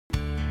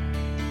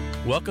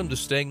Welcome to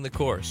Staying the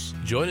Course.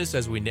 Join us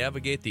as we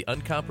navigate the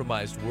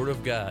uncompromised Word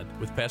of God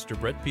with Pastor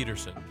Brett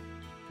Peterson.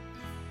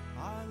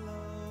 I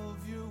love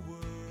your word.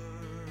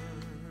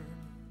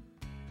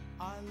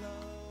 I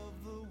love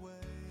the way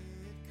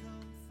it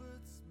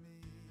comforts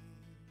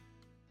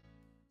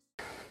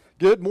me.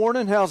 Good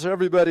morning. How's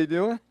everybody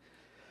doing?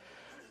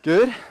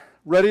 Good?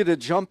 Ready to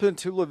jump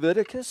into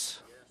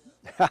Leviticus?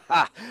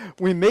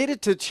 We made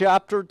it to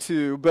chapter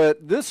 2,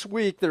 but this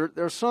week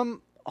there's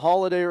some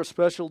holiday or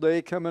special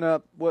day coming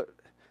up. What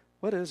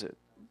is it?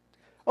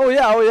 Oh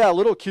yeah,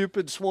 little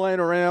Cupids flying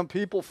around,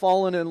 people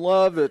falling in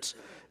love. It's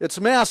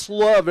mass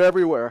love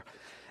everywhere.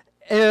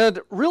 And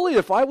really,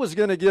 if I was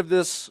going to give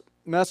this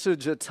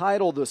message a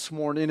title this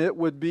morning, it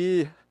would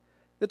be,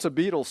 it's a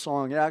Beatles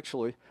song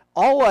actually,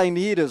 All I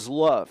Need Is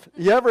Love.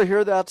 You ever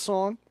hear that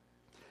song?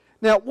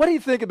 Now, what do you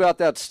think about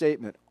that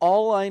statement?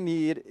 All I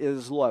need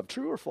is love.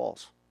 True or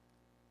false?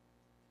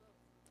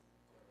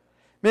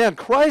 Man,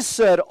 Christ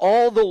said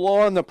all the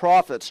law and the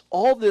prophets,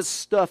 all this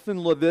stuff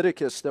in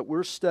Leviticus that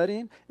we're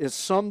studying is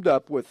summed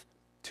up with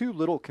two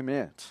little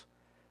commands.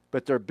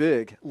 But they're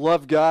big.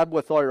 Love God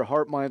with all your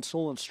heart, mind,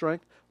 soul, and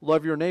strength.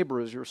 Love your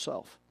neighbor as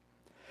yourself.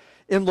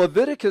 In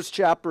Leviticus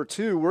chapter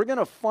 2, we're going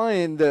to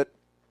find that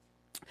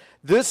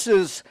this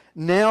is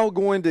now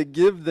going to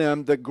give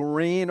them the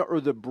grain or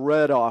the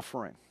bread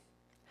offering.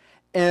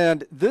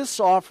 And this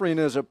offering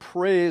is a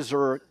praise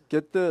or,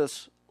 get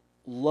this,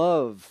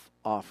 love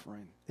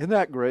offering. Isn't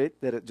that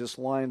great that it just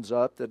lines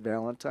up that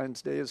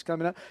Valentine's Day is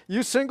coming up?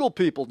 You single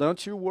people,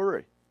 don't you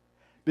worry.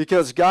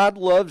 Because God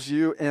loves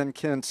you and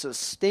can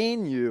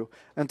sustain you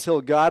until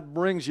God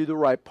brings you the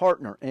right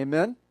partner.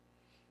 Amen?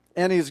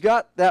 And He's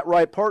got that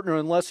right partner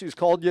unless He's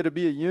called you to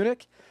be a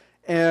eunuch.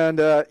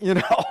 And,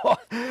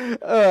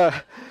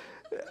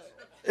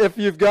 if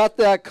you've got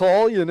that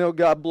call,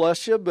 God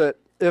bless you.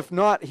 But if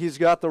not, He's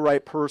got the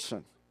right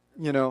person,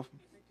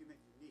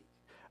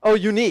 Oh,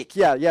 unique.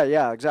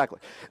 Yeah, exactly.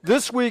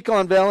 This week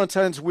on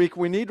Valentine's Week,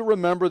 we need to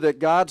remember that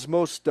God's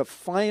most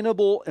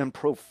definable and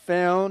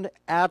profound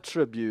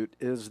attribute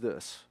is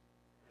this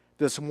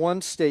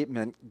one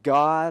statement: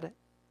 God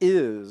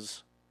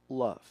is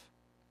love.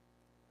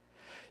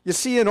 You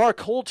see, in our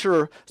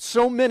culture,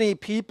 so many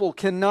people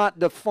cannot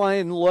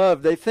define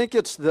love. They think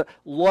it's the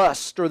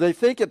lust, or they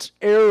think it's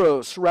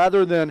eros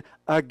rather than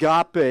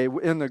agape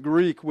in the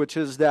Greek, which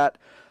is that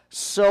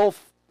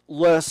selfless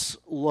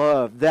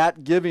love,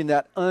 that giving,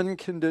 that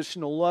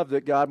unconditional love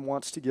that God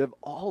wants to give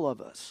all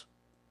of us.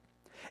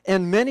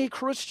 And many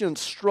Christians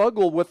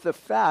struggle with the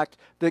fact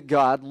that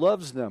God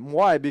loves them.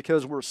 Why?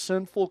 Because we're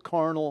sinful,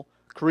 carnal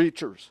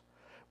creatures.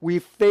 We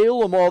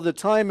fail Him all the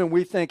time, and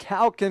we think,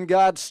 how can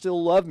God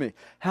still love me?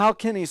 How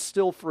can He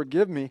still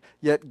forgive me?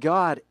 Yet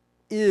God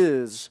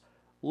is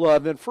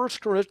love. In 1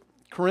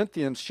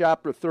 Corinthians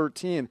chapter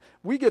 13,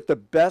 we get the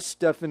best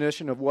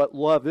definition of what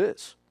love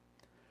is.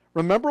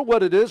 Remember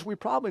what it is? We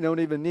probably don't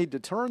even need to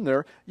turn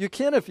there. You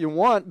can if you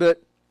want,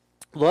 but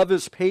love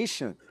is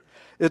patient.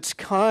 It's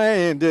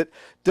kind. It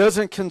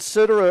doesn't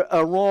consider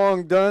a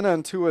wrong done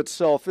unto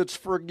itself. It's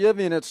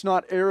forgiving. It's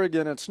not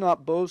arrogant. It's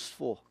not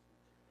boastful.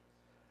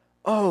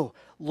 Oh,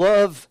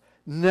 love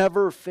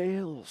never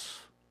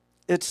fails.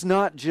 It's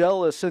not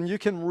jealous. And you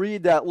can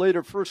read that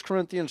later. 1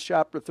 Corinthians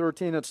chapter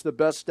 13, it's the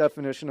best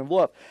definition of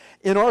love.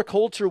 In our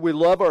culture, we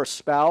love our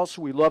spouse,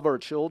 we love our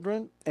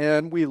children,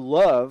 and we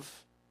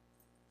love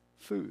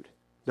food,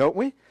 don't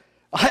we?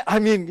 I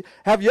mean,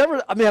 have you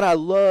ever, I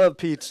love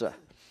pizza.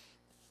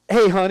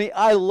 Hey, honey,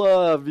 I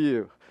love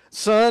you.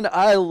 Son,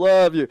 I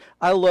love you.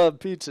 I love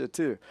pizza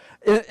too.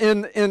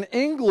 In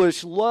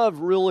English, love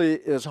really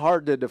is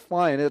hard to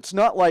define. It's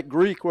not like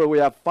Greek where we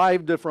have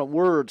 5 different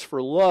words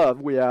for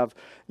love. We have,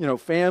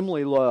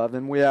 family love,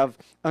 and we have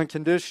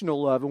unconditional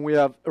love, and we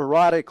have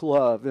erotic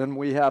love, and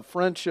we have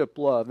friendship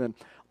love, and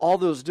all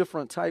those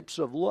different types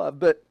of love.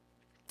 But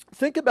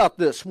think about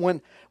this.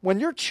 When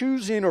you're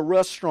choosing a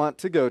restaurant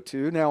to go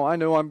to, now I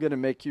know I'm going to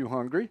make you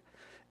hungry,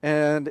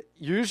 and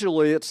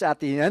usually it's at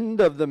the end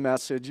of the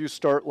message you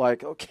start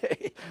like,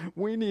 okay,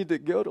 we need to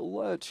go to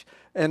lunch,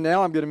 and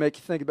now I'm going to make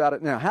you think about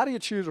it now. How do you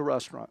choose a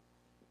restaurant?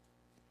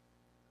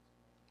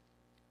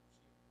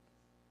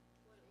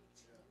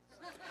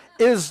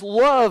 Is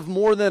love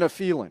more than a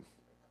feeling?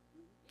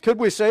 Could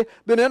we say?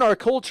 But in our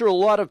culture, a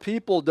lot of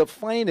people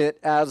define it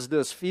as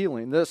this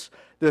feeling, this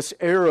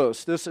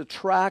eros, this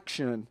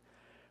attraction,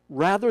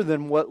 rather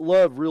than what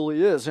love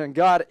really is. And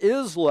God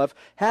is love.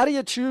 How do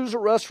you choose a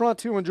restaurant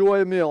to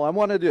enjoy a meal? I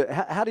want to do it.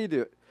 How do you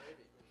do it?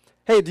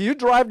 Hey, do you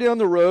drive down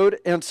the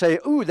road and say,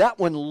 ooh, that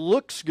one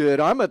looks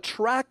good. I'm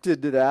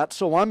attracted to that,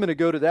 so I'm going to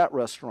go to that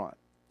restaurant.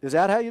 Is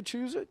that how you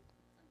choose it?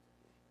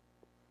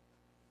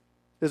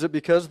 Is it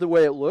because of the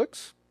way it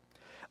looks?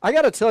 I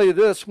got to tell you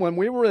this, when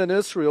we were in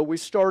Israel, we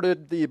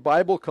started the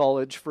Bible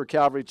college for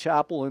Calvary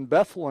Chapel in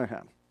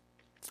Bethlehem.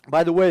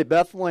 By the way,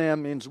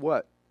 Bethlehem means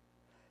what?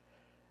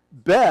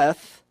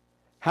 Beth,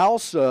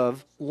 house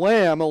of,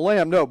 lamb,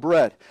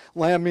 bread.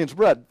 Lamb means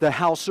bread, the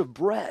house of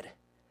bread.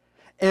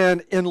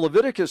 And in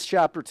Leviticus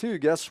chapter 2,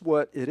 guess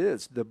what it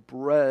is? The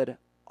bread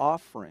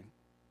offering.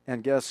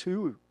 And guess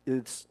who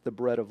is the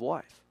bread of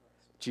life?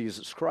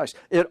 Jesus Christ.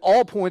 It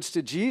all points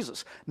to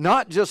Jesus,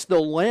 not just the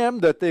lamb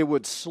that they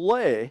would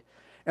slay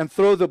and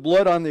throw the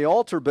blood on the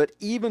altar, but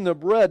even the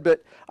bread.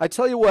 But I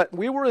tell you what,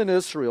 we were in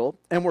Israel,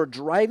 and we're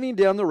driving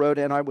down the road,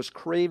 and I was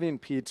craving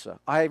pizza.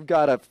 I've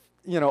got to,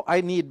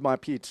 I need my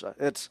pizza.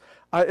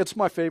 It's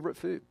my favorite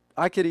food.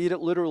 I could eat it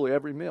literally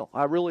every meal.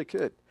 I really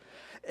could.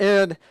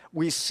 And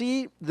we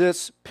see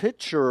this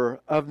picture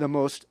of the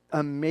most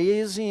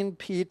amazing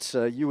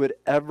pizza you would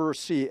ever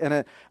see.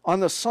 And on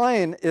the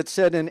sign, it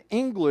said in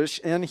English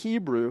and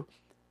Hebrew,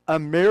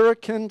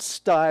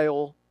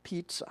 American-style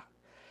pizza.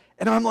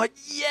 And I'm like,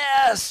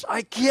 yes,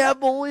 I can't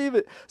believe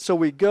it. So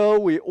we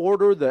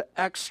order the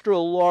extra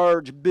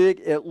large,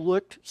 big. It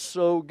looked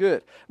so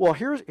good. Well,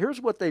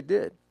 here's what they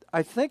did.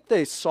 I think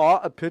they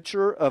saw a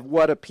picture of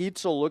what a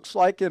pizza looks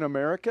like in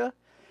America,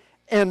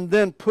 and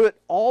then put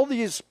all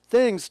these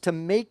things to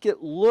make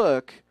it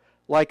look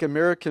like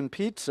American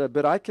pizza.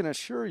 But I can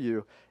assure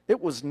you, it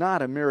was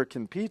not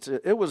American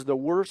pizza. It was the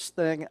worst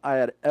thing I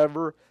had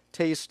ever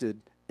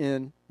tasted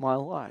in my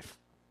life.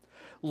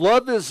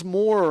 Love is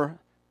more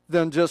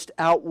than just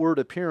outward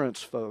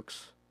appearance,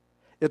 folks.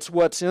 It's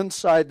what's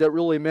inside that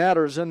really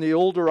matters. And the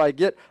older I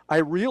get, I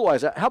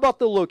realize that. How about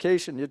the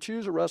location? You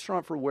choose a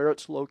restaurant for where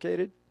it's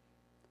located?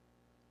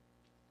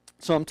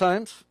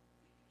 Sometimes.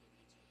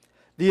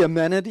 The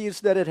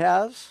amenities that it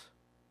has,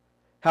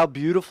 how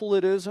beautiful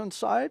it is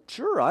inside.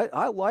 Sure,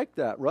 I like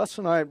that. Russ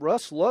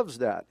loves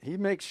that. He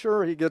makes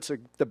sure he gets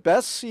the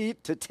best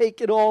seat to take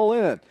it all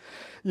in.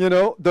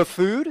 The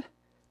food,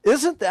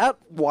 isn't that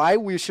why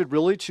we should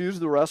really choose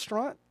the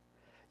restaurant?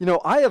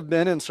 I have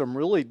been in some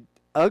really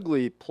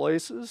ugly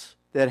places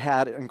that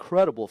had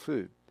incredible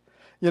food.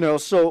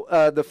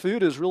 So the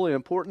food is really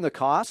important. The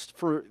cost,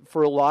 for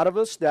a lot of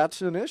us,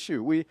 that's an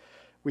issue.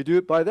 We do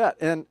it by that.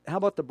 And how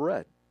about the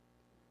bread?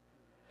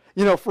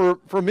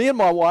 For me and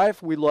my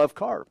wife, we love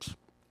carbs.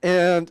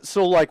 And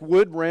so like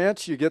Wood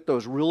Ranch, you get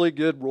those really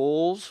good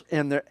rolls,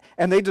 and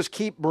they just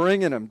keep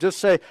bringing them.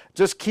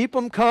 Just keep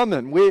them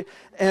coming.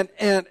 And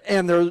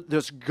there's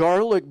this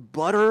garlic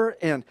butter.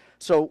 And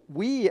so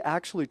we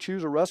actually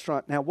choose a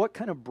restaurant. Now, what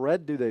kind of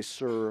bread do they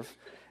serve?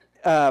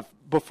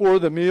 Before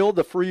the meal,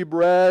 the free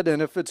bread,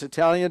 and if it's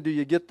Italian, do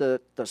you get the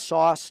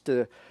sauce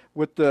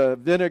with the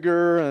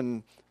vinegar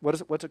and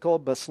what's it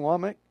called?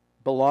 Balsamic?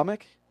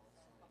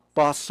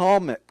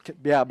 Balsamic.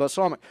 Yeah,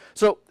 balsamic.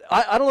 So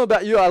I don't know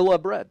about you, I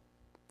love bread.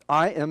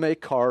 I am a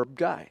carb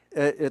guy.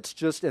 It's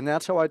just, and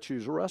that's how I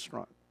choose a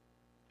restaurant.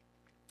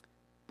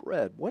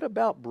 Bread. What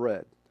about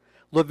bread?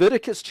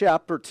 Leviticus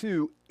chapter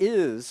 2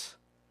 is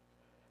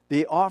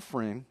the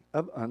offering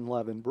of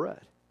unleavened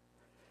bread.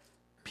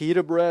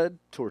 Pita bread,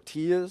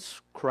 tortillas,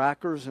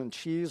 crackers and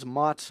cheese,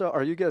 matzah.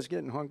 Are you guys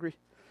getting hungry?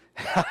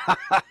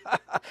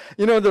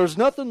 There's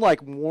nothing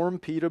like warm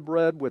pita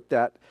bread with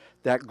that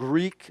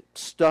Greek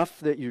stuff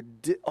that you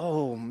did.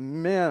 Oh,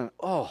 man.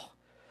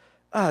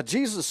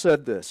 Jesus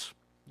said this,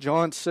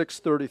 John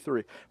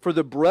 6:33. For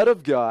the bread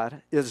of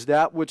God is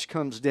that which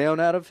comes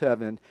down out of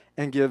heaven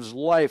and gives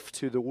life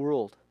to the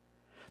world.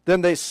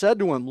 Then they said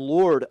to him,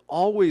 Lord,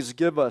 always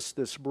give us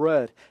this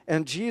bread.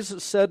 And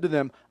Jesus said to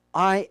them,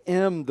 I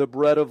am the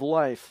bread of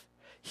life.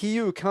 He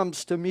who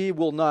comes to me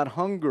will not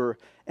hunger,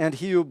 and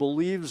he who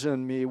believes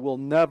in me will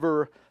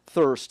never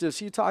thirst. Is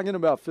he talking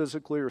about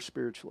physically or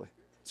spiritually?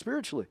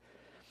 Spiritually.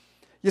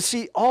 You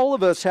see, all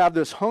of us have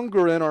this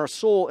hunger in our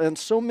soul, and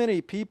so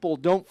many people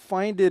don't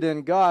find it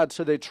in God,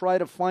 so they try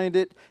to find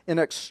it in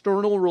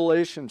external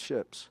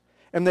relationships.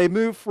 And they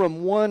move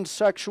from one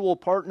sexual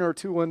partner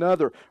to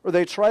another, or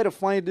they try to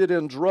find it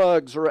in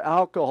drugs or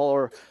alcohol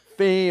or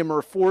fame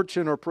or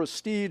fortune or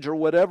prestige or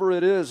whatever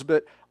it is,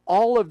 but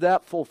all of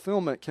that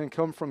fulfillment can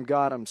come from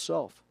God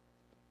himself.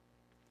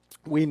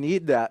 We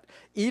need that.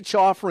 Each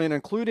offering,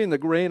 including the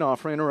grain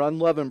offering or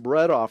unleavened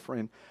bread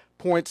offering,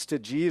 points to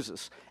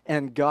Jesus.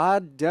 And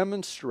God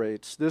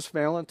demonstrates this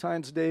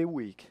Valentine's Day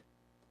week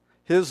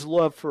his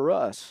love for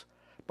us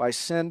by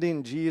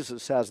sending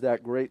Jesus as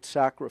that great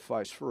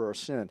sacrifice for our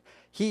sin.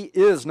 He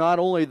is not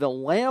only the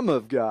Lamb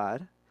of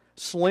God,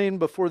 slain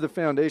before the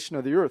foundation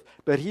of the earth,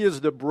 but he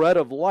is the bread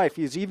of life.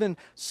 He's even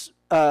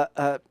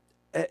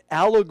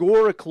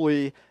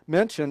allegorically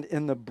mentioned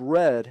in the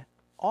bread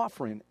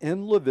offering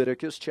in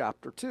Leviticus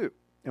chapter 2.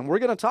 And we're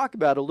going to talk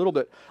about it a little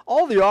bit.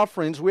 All the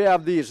offerings, we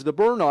have these. The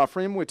burnt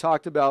offering we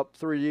talked about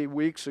 3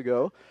 weeks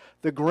ago.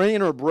 The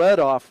grain or bread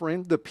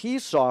offering, the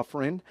peace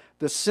offering,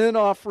 the sin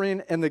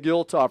offering, and the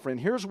guilt offering.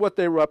 Here's what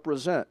they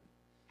represent.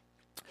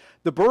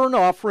 The burnt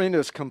offering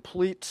is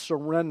complete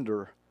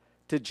surrender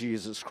to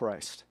Jesus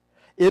Christ.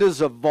 It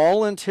is a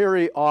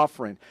voluntary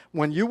offering.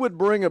 When you would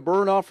bring a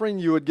burnt offering,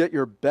 you would get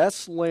your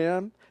best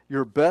lamb,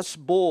 your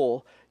best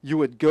bull. You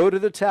would go to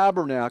the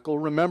tabernacle.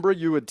 Remember,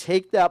 you would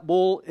take that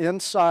bull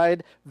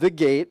inside the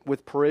gate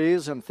with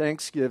praise and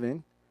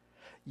thanksgiving.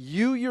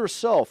 You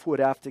yourself would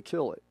have to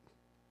kill it.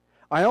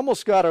 I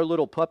almost got our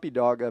little puppy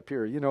dog up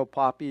here. You know,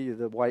 Poppy,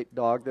 the white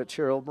dog that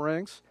Cheryl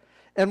brings.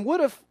 And what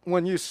if,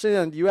 when you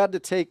sinned, you had to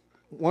take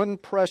one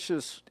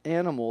precious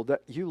animal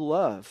that you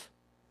love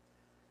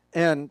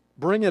and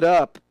bring it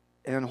up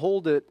and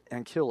hold it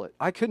and kill it.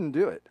 I couldn't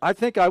do it. I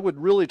think I would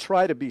really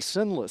try to be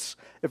sinless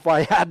if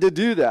I had to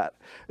do that.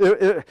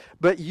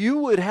 But you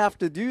would have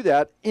to do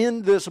that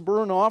in this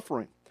burnt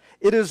offering.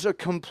 It is a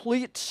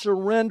complete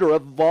surrender, a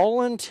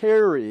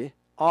voluntary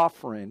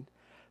offering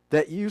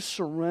that you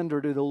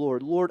surrender to the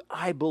Lord. Lord,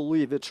 I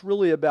believe. It's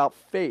really about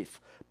faith,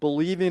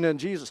 believing in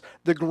Jesus.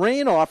 The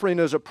grain offering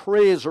is a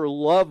praise or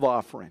love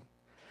offering.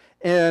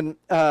 And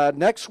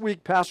next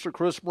week, Pastor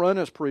Chris Brunn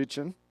is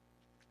preaching.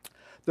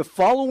 The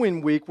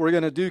following week, we're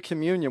going to do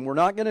communion. We're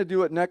not going to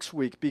do it next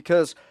week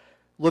because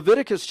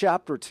Leviticus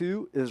chapter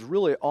 2 is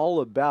really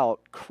all about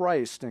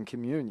Christ and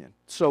communion.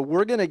 So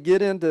we're going to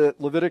get into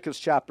Leviticus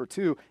chapter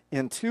 2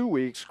 in 2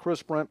 weeks.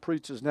 Chris Brent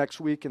preaches next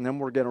week, and then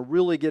we're going to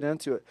really get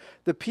into it.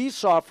 The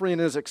peace offering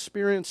is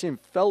experiencing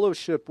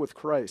fellowship with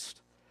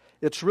Christ.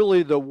 It's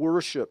really the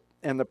worship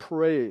and the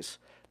praise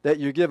that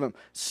you give him.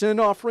 Sin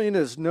offering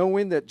is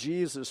knowing that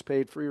Jesus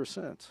paid for your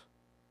sins.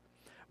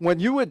 When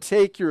you would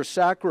take your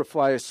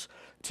sacrifice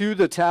to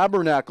the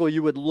tabernacle,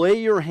 you would lay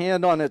your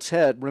hand on its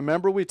head.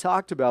 Remember, we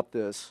talked about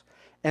this.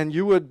 And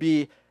you would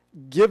be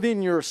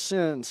giving your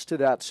sins to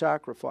that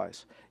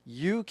sacrifice.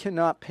 You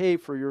cannot pay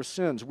for your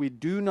sins. We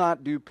do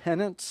not do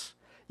penance.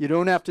 You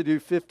don't have to do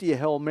 50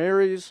 Hail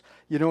Marys.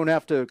 You don't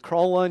have to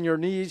crawl on your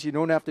knees. You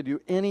don't have to do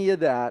any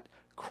of that.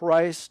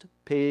 Christ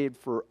paid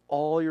for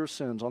all your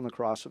sins on the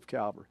cross of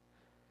Calvary.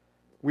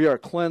 We are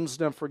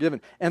cleansed and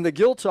forgiven. And the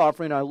guilt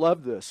offering, I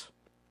love this.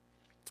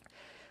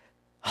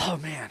 Oh,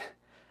 man.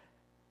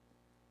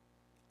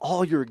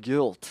 All your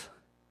guilt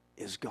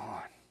is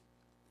gone.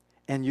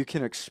 And you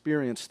can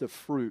experience the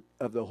fruit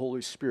of the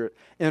Holy Spirit.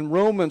 In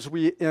Romans,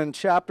 in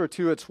chapter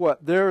 2, it's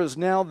what? There is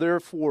now,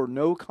 therefore,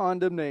 no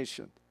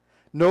condemnation,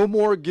 no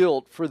more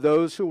guilt for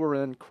those who are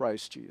in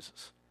Christ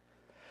Jesus.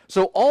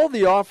 So all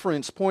the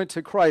offerings point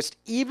to Christ,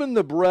 even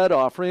the bread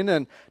offering,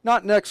 and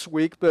not next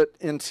week, but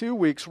in 2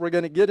 weeks, we're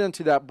going to get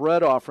into that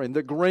bread offering,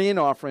 the grain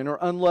offering or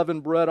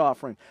unleavened bread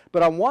offering.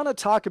 But I want to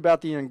talk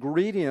about the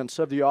ingredients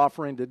of the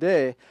offering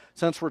today,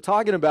 since we're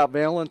talking about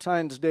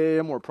Valentine's Day,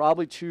 and we're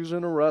probably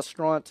choosing a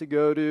restaurant to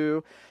go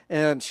to,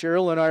 and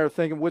Cheryl and I are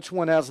thinking which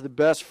one has the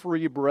best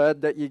free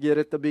bread that you get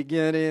at the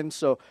beginning.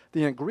 So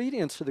the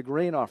ingredients of the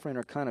grain offering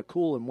are kind of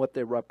cool in what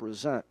they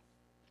represent.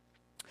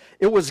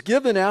 It was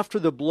given after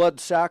the blood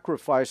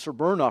sacrifice or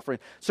burnt offering.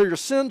 So your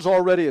sin's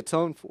already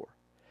atoned for.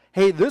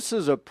 Hey, this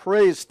is a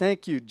praise,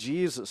 thank you,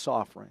 Jesus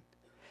offering.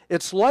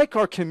 It's like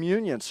our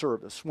communion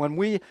service when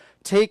we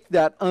take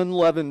that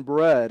unleavened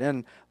bread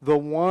and the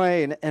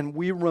wine and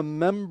we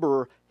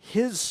remember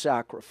his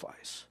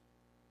sacrifice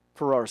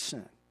for our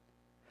sin.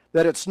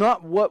 That it's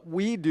not what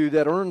we do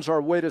that earns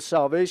our way to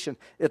salvation.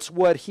 It's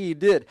what he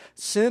did.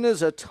 Sin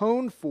is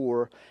atoned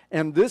for,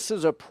 and this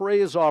is a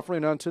praise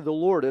offering unto the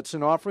Lord. It's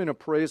an offering of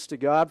praise to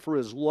God for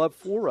his love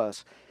for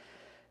us.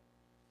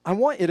 I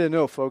want you to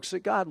know, folks, that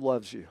God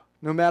loves you.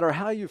 No matter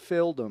how you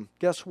failed him,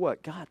 guess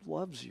what? God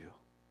loves you.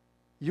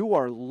 You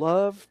are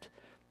loved.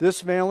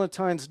 This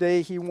Valentine's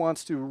Day, he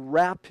wants to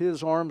wrap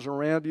his arms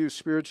around you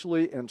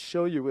spiritually and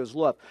show you his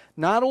love.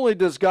 Not only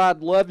does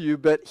God love you,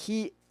 but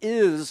he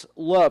is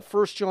love.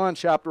 1 John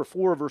chapter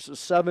 4,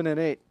 verses 7 and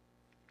 8.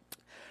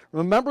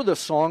 Remember the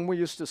song we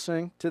used to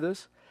sing to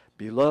this?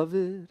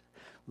 Beloved,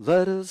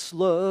 let us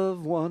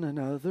love one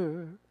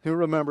another. Who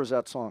remembers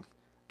that song?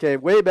 Okay,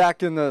 way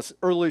back in the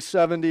early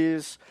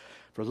 70s.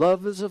 For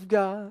love is of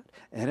God,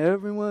 and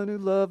everyone who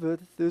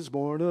loveth is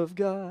born of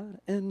God,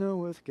 and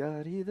knoweth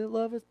God, he that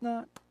loveth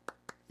not.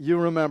 You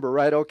remember,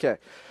 right? Okay.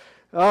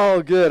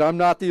 Oh, good. I'm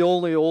not the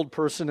only old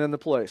person in the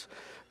place.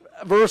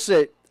 Verse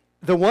 8.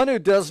 The one who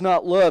does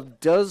not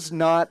love does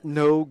not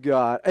know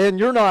God. And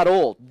you're not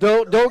old.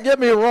 Don't get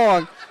me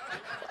wrong.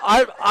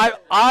 I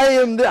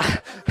am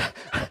the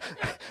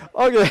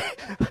okay.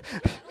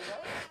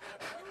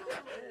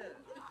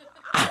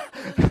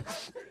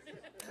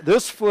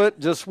 This foot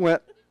just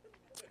went.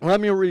 Let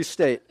me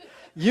restate.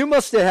 You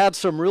must have had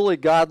some really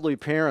godly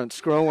parents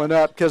growing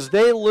up because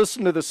they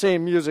listened to the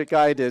same music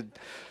I did.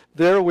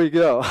 There we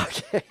go.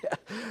 Okay.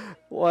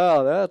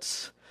 Wow,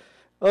 that's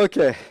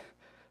okay.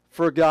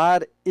 For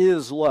God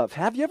is love.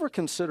 Have you ever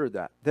considered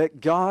that?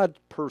 That God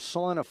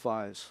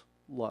personifies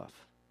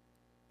love.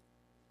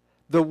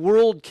 The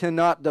world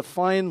cannot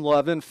define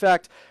love. In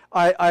fact,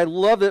 I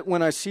love it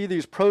when I see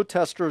these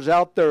protesters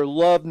out there,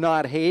 love,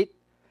 not hate.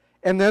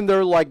 And then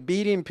they're like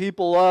beating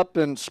people up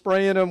and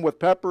spraying them with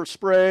pepper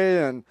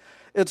spray. And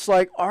it's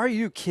like, are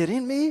you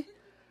kidding me?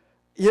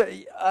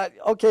 Yeah,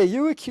 okay,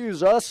 you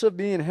accuse us of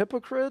being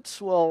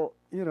hypocrites? Well,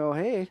 you know,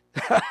 hey,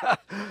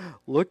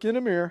 look in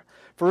a mirror.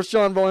 1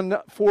 John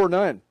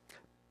 4:9.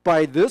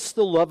 By this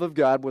the love of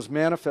God was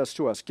manifest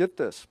to us. Get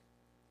this.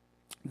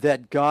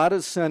 That God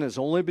has sent his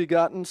only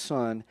begotten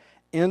Son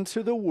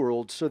into the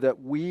world so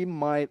that we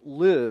might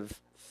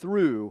live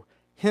through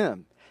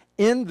him.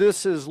 In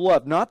this is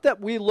love. Not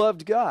that we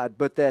loved God,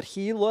 but that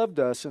he loved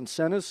us and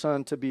sent his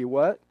Son to be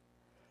what?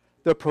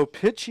 The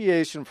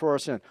propitiation for our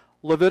sin.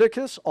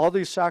 Leviticus, all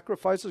these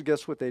sacrifices,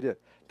 guess what they did?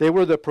 They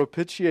were the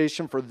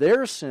propitiation for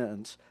their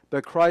sins,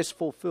 but Christ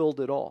fulfilled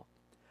it all.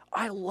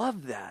 I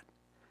love that.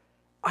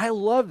 I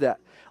love that.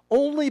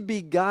 Only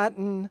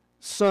begotten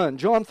Son.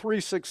 John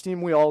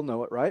 3:16, we all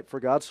know it, right? For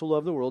God so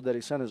loved the world that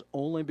he sent his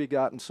only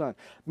begotten Son.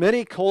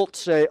 Many cults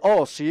say,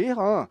 oh, see,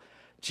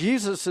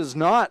 Jesus is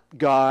not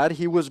God,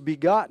 he was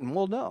begotten.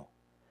 Well, no.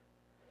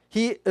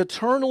 He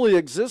eternally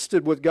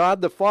existed with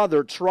God the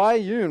Father,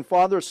 triune,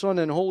 Father, Son,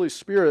 and Holy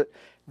Spirit.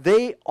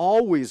 They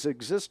always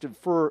existed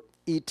for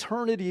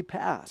eternity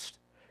past,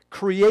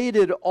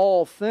 created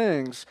all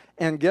things,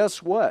 and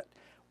guess what?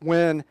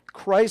 When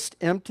Christ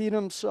emptied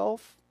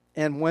himself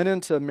and went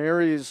into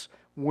Mary's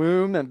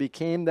womb and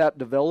became that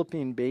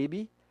developing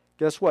baby,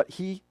 guess what?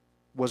 He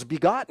was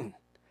begotten,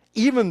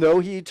 even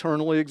though he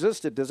eternally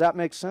existed. Does that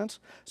make sense?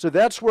 So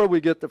that's where we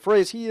get the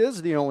phrase, he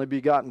is the only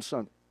begotten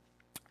Son.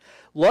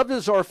 Love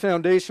is our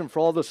foundation for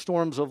all the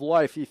storms of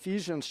life.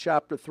 Ephesians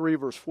chapter 3,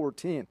 verse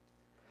 14.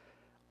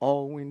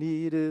 All we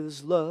need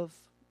is love,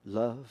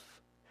 love.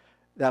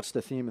 That's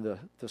the theme of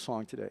the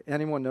song today.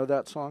 Anyone know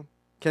that song?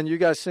 Can you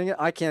guys sing it?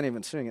 I can't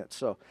even sing it.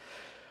 So,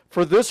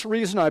 for this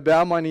reason I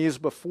bow my knees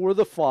before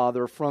the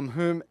Father, from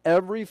whom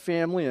every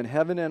family in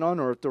heaven and on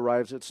earth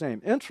derives its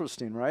name.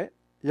 Interesting, right?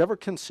 You ever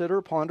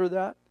ponder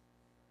that?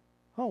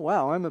 Oh,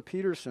 wow, I'm a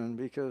Peterson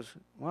because,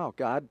 wow,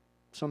 God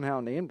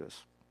somehow named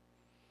us.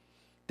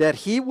 That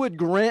he would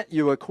grant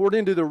you,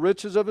 according to the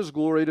riches of his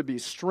glory, to be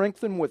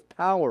strengthened with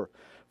power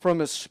from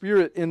his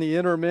Spirit in the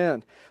inner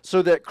man,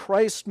 so that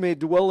Christ may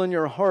dwell in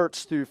your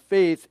hearts through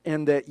faith,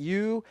 and that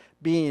you,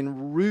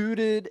 being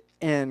rooted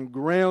and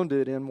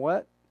grounded in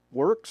what?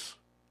 Works?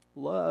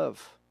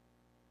 Love.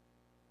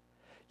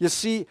 You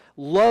see,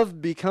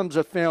 love becomes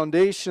a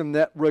foundation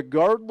that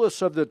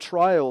regardless of the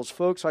trials,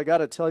 folks, I got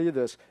to tell you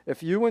this,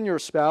 if you and your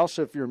spouse,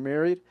 if you're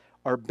married,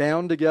 are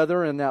bound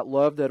together in that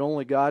love that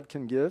only God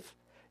can give,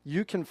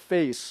 you can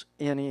face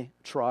any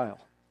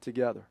trial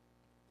together.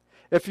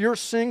 If you're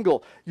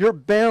single, you're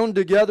bound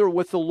together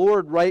with the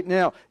Lord right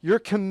now. You're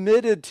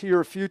committed to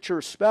your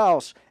future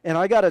spouse. And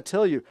I got to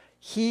tell you,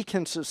 he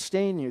can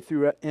sustain you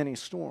through any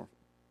storm.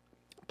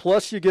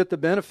 Plus, you get the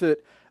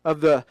benefit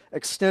of the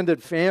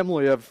extended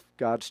family of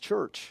God's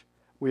church.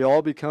 We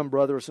all become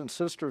brothers and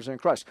sisters in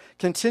Christ.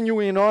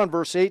 Continuing on,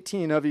 verse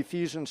 18 of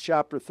Ephesians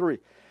chapter 3.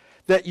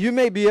 That you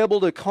may be able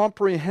to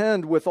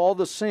comprehend with all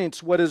the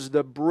saints what is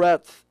the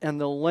breadth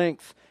and the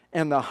length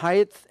and the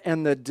height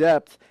and the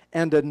depth,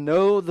 and to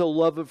know the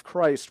love of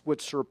Christ,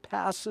 which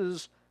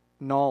surpasses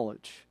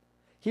knowledge.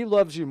 He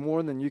loves you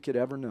more than you could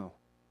ever know.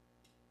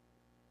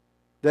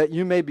 That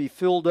you may be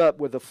filled up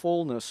with the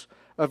fullness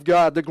of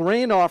God. The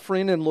grain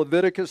offering in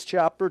Leviticus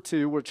chapter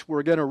 2, which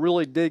we're going to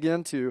really dig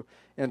into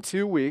in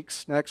 2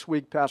 weeks, next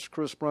week Pastor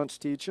Chris Brunt's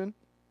teaching,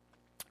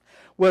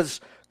 was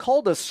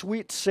called a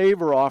sweet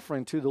savor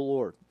offering to the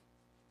Lord.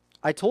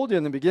 I told you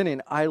in the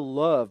beginning, I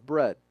love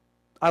bread.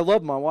 I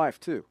love my wife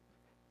too.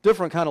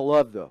 Different kind of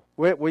love though.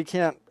 We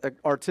can't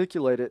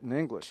articulate it in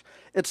English.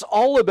 It's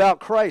all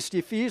about Christ.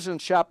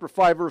 Ephesians chapter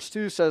 5 verse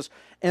 2 says,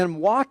 and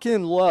walk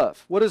in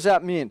love. What does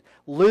that mean?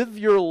 Live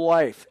your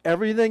life.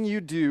 Everything you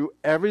do,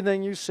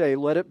 everything you say,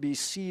 let it be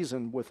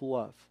seasoned with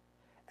love.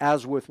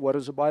 As with, what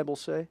does the Bible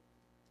say?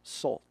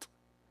 Salt.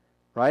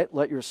 Right?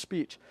 Let your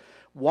speech.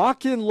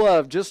 Walk in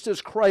love, just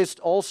as Christ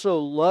also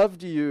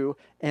loved you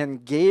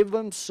and gave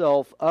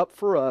himself up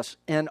for us,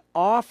 an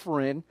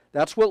offering,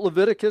 that's what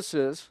Leviticus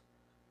is,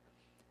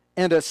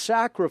 and a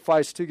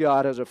sacrifice to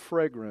God as a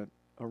fragrant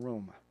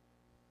aroma.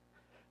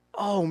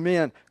 Oh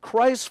man,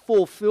 Christ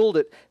fulfilled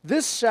it.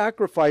 This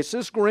sacrifice,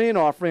 this grain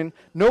offering,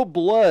 no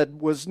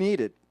blood was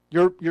needed.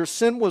 Your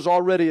sin was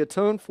already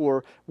atoned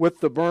for with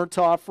the burnt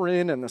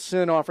offering and the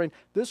sin offering.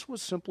 This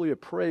was simply a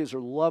praise or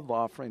love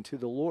offering to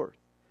the Lord.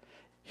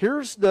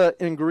 Here's the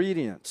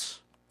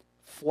ingredients.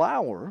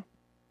 Flour,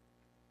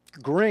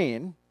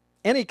 grain,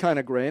 any kind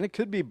of grain, it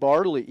could be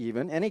barley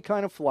even, any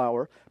kind of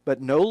flour,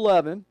 but no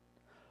leaven,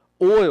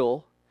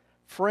 oil,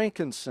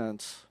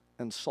 frankincense,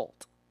 and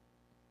salt.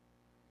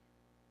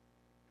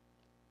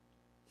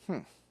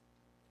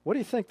 What do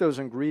you think those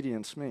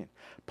ingredients mean?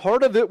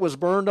 Part of it was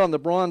burned on the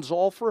bronze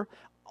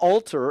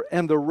altar,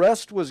 and the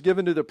rest was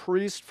given to the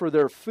priest for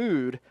their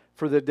food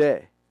for the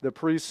day, the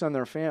priests and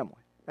their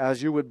family,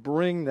 as you would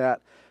bring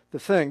that, the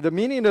thing. The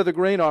meaning of the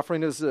grain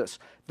offering is this.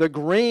 The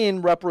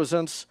grain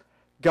represents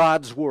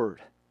God's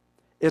word.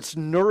 It's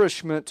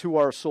nourishment to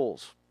our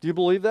souls. Do you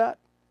believe that?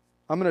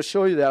 I'm going to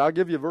show you that. I'll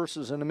give you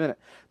verses in a minute.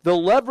 The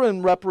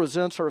leaven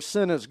represents our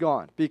sin is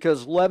gone,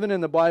 because leaven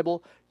in the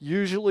Bible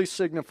usually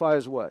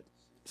signifies what?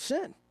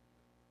 Sin.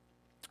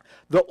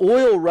 The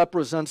oil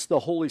represents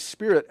the Holy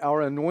Spirit,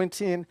 our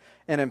anointing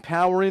and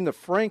empowering. The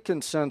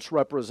frankincense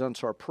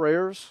represents our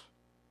prayers.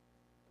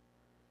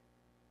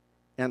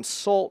 And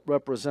salt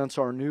represents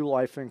our new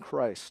life in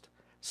Christ.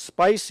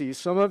 Spicy,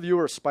 some of you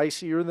are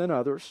spicier than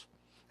others.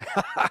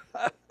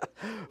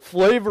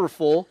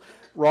 Flavorful,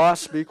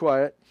 Ross, be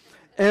quiet.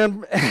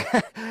 And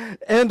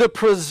a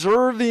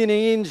preserving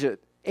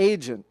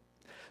agent.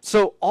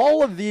 So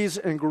all of these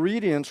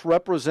ingredients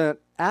represent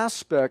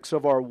aspects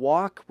of our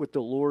walk with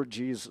the Lord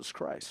Jesus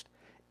Christ.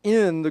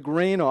 in the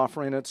grain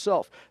offering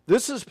itself.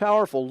 This is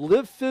powerful.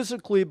 Live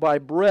physically by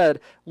bread,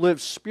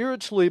 live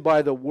spiritually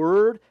by the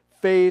word,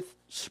 faith,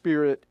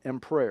 spirit,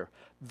 and prayer.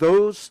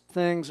 Those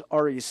things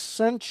are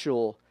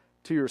essential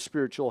to your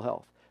spiritual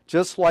health.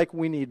 Just like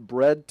we need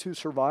bread to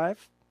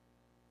survive,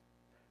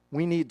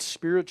 we need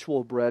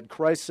spiritual bread.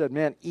 Christ said,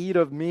 man, eat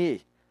of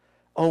me.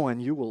 Oh,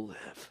 and you will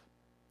live.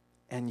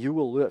 And you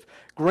will live.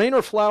 Grain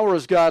or flour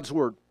is God's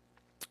word.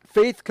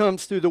 Faith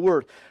comes through the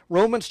word.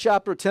 Romans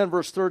chapter 10,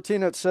 verse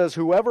 13, it says,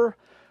 whoever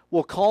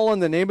will call on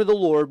the name of the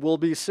Lord will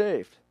be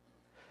saved.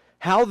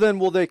 How then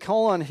will they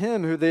call on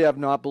him who they have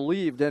not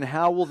believed? And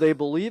how will they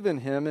believe in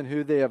him and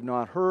who they have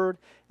not heard?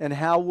 And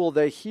how will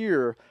they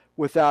hear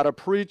without a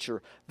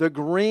preacher? The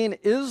grain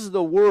is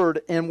the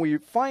word, and we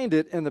find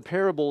it in the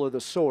parable of the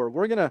sower.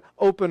 We're going to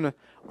open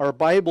our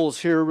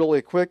Bibles here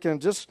really quick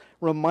and just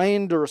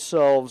remind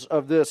ourselves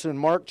of this in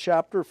Mark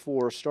chapter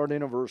 4,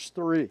 starting at verse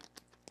 3.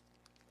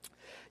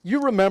 You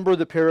remember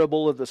the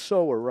parable of the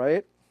sower,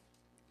 right?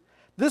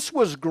 This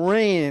was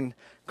grain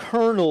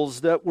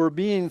kernels that were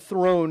being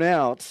thrown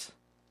out,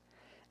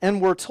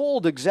 and we're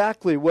told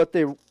exactly what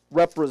they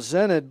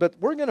represented, but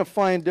we're going to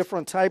find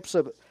different types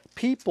of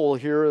people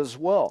here as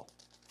well.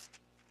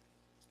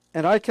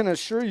 And I can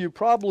assure you,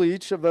 probably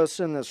each of us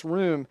in this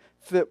room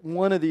fit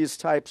one of these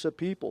types of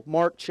people.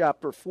 Mark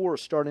chapter 4,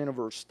 starting at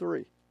verse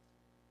 3.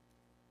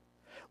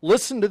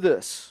 Listen to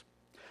this.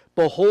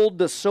 Behold,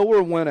 the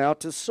sower went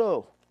out to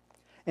sow.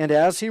 And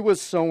as he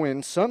was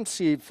sowing, some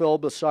seed fell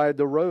beside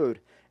the road,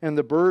 and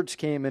the birds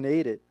came and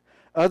ate it.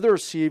 Other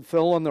seed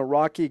fell on the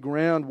rocky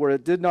ground where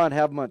it did not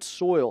have much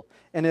soil,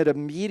 and it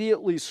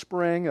immediately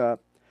sprang up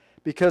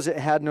because it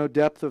had no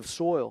depth of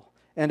soil.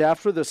 And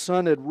after the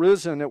sun had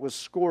risen, it was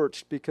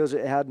scorched because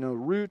it had no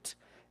root,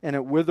 and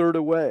it withered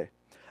away.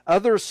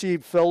 Other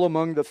seed fell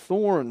among the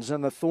thorns,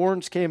 and the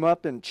thorns came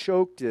up and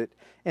choked it,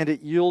 and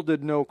it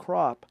yielded no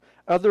crop.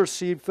 Other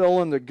seed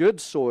fell in the good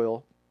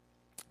soil,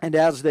 and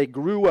as they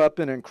grew up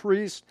and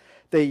increased,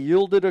 they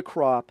yielded a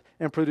crop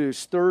and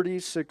produced 30,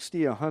 60,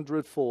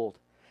 100-fold.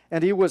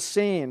 And he was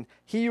saying,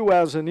 he who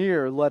has an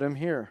ear, let him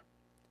hear.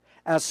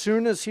 As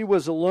soon as he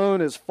was alone,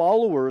 his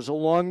followers,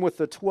 along with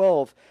the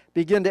 12,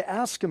 began to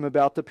ask him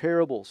about the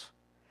parables.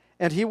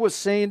 And he was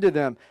saying to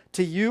them,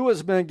 to you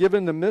has been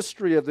given the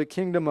mystery of the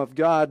kingdom of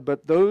God,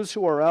 but those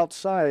who are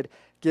outside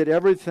get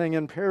everything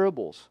in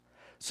parables.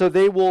 So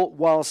they will,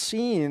 while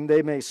seeing,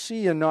 they may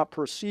see and not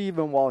perceive,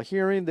 and while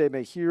hearing, they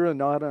may hear and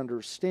not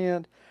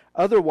understand.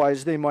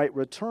 Otherwise, they might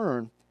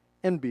return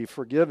and be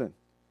forgiven.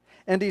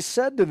 And he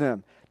said to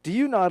them, do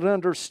you not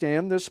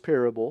understand this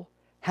parable?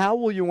 How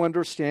will you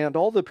understand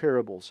all the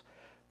parables?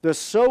 The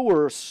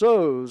sower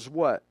sows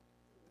what?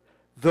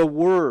 The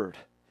word.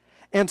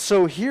 And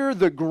so here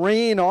the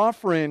grain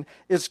offering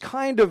is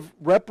kind of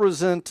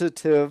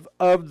representative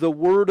of the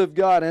word of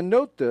God. And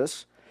note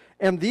this,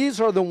 and these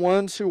are the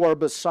ones who are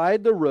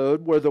beside the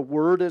road where the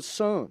word is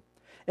sown.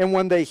 And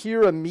when they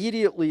hear,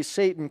 immediately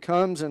Satan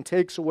comes and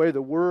takes away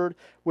the word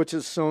which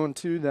is sown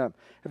to them.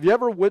 Have you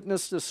ever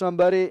witnessed to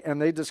somebody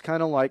and they just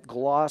kind of like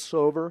gloss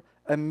over?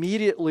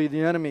 Immediately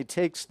the enemy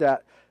takes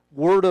that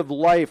word of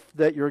life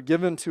that you're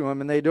given to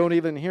them and they don't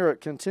even hear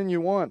it.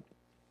 Continue on.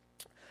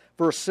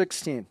 Verse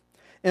 16.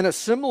 In a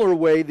similar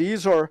way,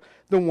 these are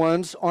the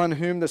ones on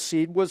whom the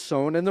seed was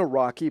sown in the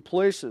rocky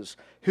places,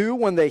 who,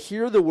 when they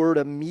hear the word,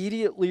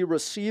 immediately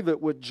receive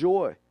it with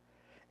joy.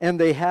 And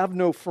they have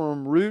no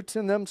firm root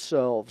in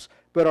themselves,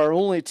 but are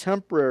only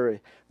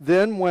temporary.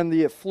 Then when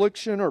the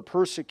affliction or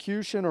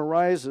persecution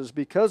arises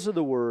because of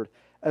the word,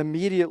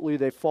 immediately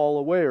they fall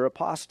away or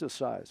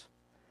apostatize.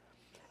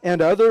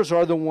 And others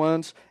are the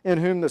ones in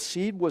whom the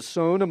seed was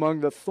sown among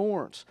the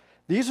thorns.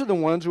 These are the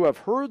ones who have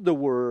heard the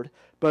word,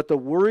 but the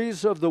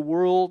worries of the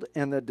world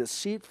and the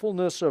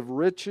deceitfulness of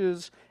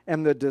riches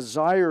and the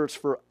desires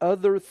for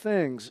other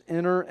things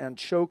enter and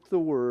choke the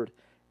word,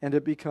 and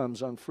it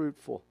becomes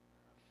unfruitful.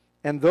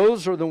 And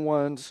those are the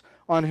ones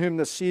on whom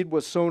the seed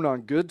was sown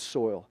on good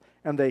soil,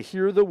 and they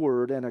hear the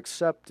word and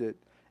accept it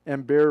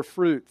and bear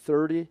fruit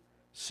 30,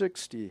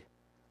 60,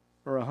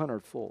 or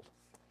 100-fold.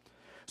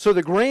 So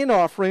the grain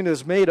offering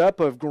is made up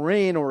of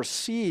grain or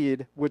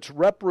seed, which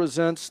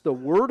represents the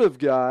Word of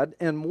God,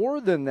 and more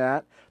than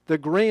that, the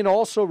grain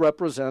also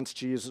represents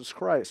Jesus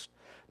Christ.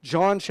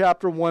 John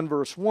chapter 1,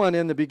 verse 1,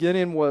 in the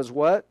beginning was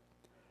what?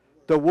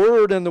 The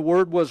Word, and the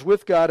Word was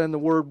with God, and the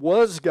Word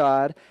was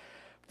God.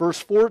 Verse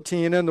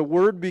 14, and the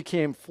Word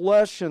became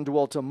flesh and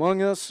dwelt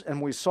among us,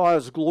 and we saw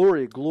His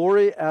glory,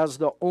 glory as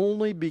the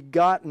only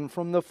begotten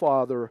from the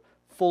Father,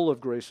 full of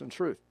grace and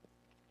truth.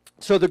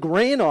 So the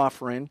grain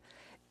offering,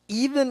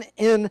 even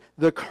in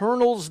the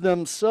kernels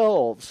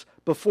themselves,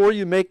 before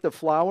you make the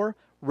flour,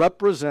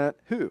 represent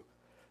who?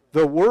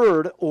 The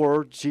Word,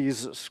 or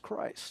Jesus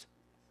Christ.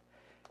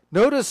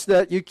 Notice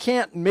that you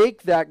can't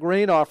make that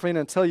grain offering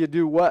until you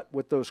do what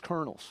with those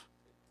kernels?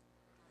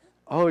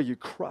 Oh, you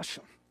crush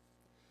them.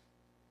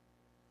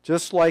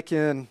 Just like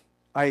in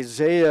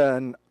Isaiah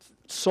and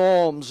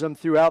Psalms and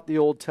throughout the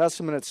Old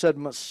Testament, it said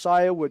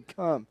Messiah would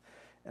come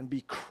and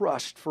be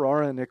crushed for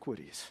our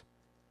iniquities.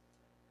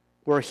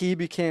 where he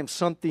became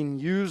something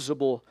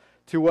usable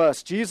to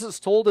us. Jesus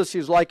told us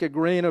he's like a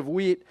grain of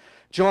wheat.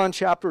 John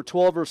chapter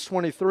 12, verse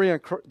 23,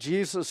 and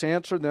Jesus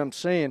answered them,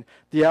 saying,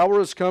 "The hour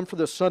has come for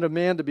the Son of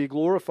Man to be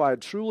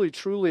glorified. Truly,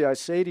 truly, I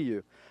say to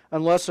you,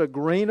 unless a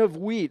grain of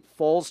wheat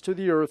falls to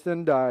the earth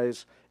and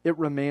dies, it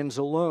remains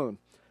alone.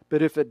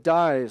 But if it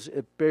dies,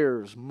 it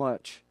bears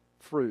much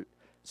fruit."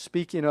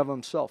 Speaking of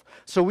himself.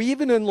 So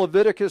even in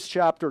Leviticus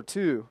chapter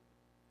 2,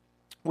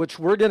 which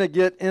we're going to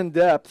get in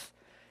depth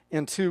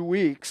in 2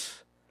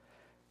 weeks,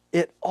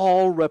 it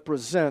all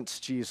represents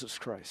Jesus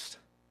Christ.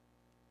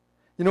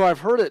 You know, I've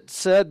heard it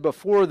said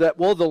before that,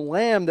 well, the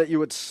lamb that you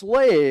would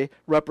slay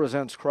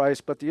represents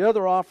Christ, but the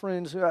other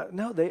offerings,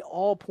 no, they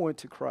all point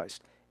to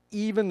Christ.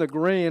 Even the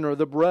grain or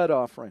the bread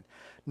offering.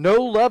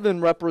 No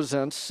leaven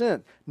represents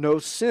sin. No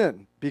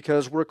sin,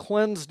 because we're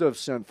cleansed of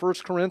sin.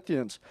 1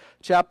 Corinthians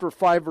chapter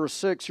 5, verse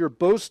 6, your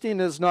boasting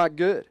is not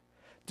good.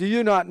 Do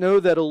you not know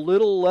that a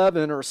little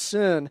leaven or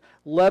sin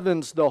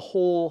leavens the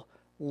whole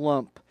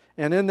lump?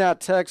 And in that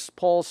text,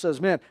 Paul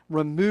says, man,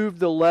 remove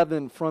the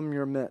leaven from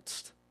your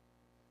midst.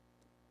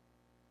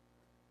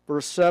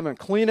 Verse 7,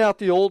 clean out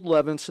the old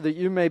leaven so that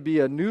you may be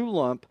a new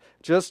lump,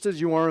 just as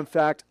you are in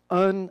fact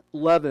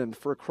unleavened.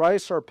 For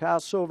Christ our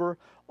Passover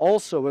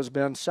also has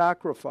been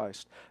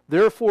sacrificed.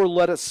 Therefore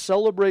let us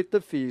celebrate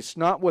the feast,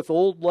 not with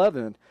old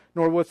leaven,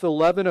 nor with the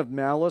leaven of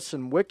malice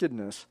and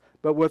wickedness,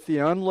 but with the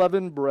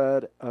unleavened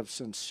bread of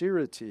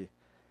sincerity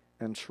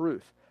and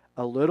truth.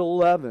 A little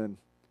leaven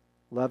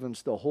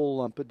leavens the whole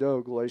lump of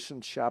dough,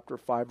 Galatians chapter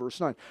 5,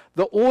 verse 9.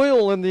 The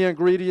oil in the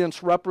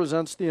ingredients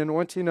represents the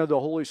anointing of the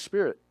Holy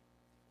Spirit.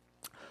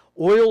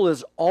 Oil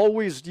is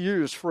always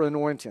used for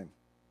anointing,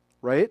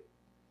 right?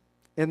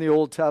 In the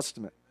Old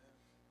Testament.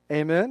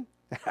 Amen?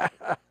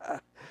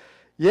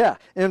 Yeah.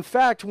 In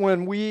fact,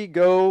 when we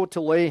go to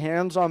lay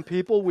hands on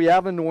people, we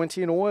have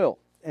anointing oil,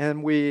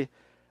 and we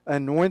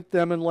anoint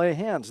them and lay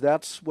hands.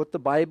 That's what the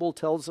Bible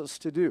tells us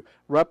to do,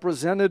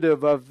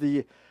 representative of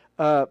the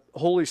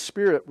Holy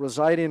Spirit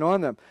residing on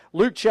them.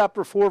 Luke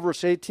chapter 4,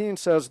 verse 18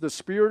 says, the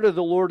Spirit of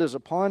the Lord is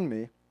upon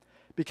me,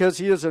 because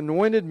he has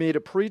anointed me to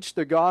preach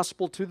the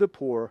gospel to the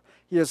poor.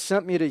 He has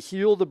sent me to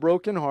heal the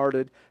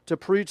brokenhearted, to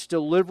preach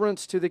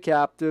deliverance to the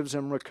captives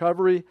and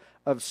recovery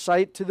of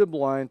sight to the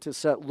blind, to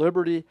set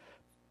liberty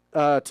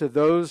to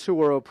those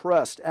who are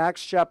oppressed.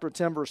 Acts chapter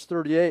 10, verse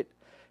 38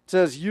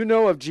 says, you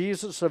know of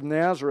Jesus of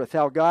Nazareth,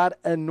 how God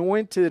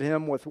anointed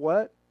him with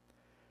what?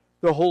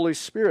 The Holy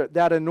Spirit.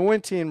 That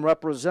anointing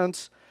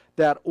represents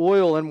that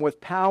oil, and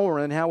with power,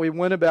 and how he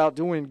went about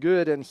doing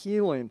good and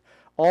healing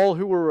all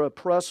who were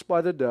oppressed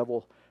by the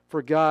devil,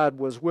 for God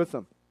was with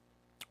him.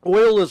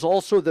 Oil is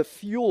also the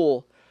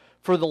fuel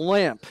for the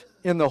lamp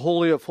in the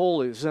Holy of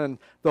Holies and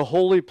the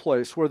holy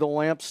place where the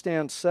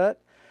lampstand set.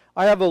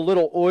 I have a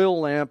little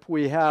oil lamp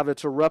we have.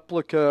 It's a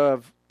replica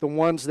of the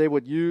ones they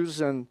would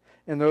use in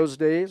those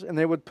days, and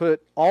they would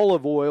put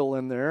olive oil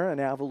in there and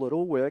have a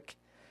little wick,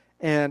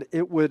 and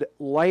it would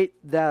light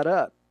that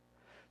up.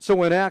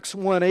 So in Acts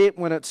 1:8,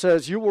 when it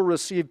says, you will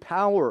receive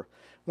power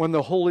when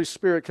the Holy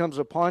Spirit comes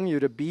upon you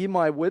to be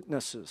my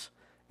witnesses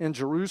in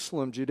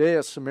Jerusalem,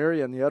 Judea,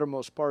 Samaria, and the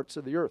uttermost parts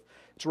of the earth.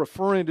 It's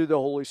referring to the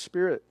Holy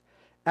Spirit.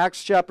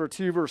 Acts chapter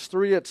 2, verse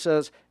 3, it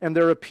says, and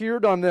there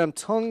appeared on them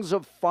tongues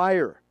of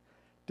fire,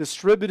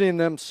 distributing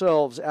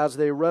themselves as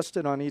they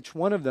rested on each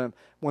one of them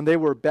when they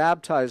were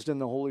baptized in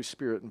the Holy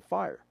Spirit and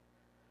fire.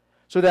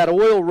 So that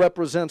oil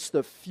represents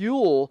the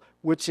fuel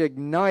which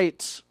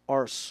ignites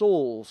our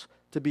souls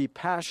to be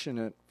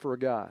passionate for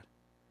God.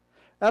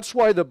 That's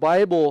why the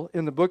Bible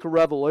in the book of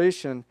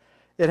Revelation,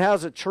 it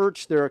has a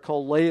church there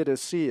called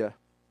Laodicea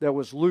that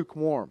was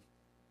lukewarm.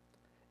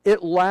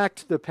 It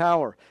lacked the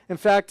power. In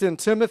fact, in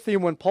Timothy,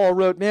 when Paul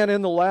wrote, man,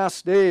 in the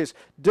last days,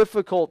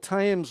 difficult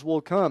times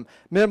will come.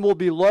 Men will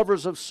be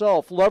lovers of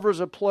self,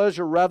 lovers of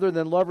pleasure rather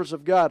than lovers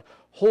of God,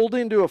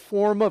 holding to a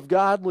form of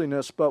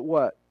godliness, but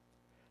what?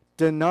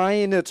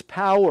 Denying its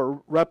power,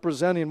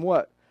 representing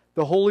what?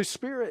 The Holy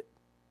Spirit.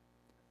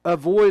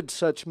 Avoid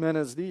such men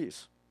as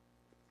these.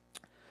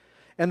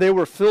 And they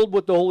were filled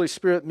with the Holy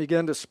Spirit and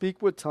began to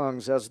speak with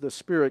tongues as the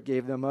Spirit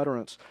gave them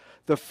utterance.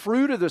 The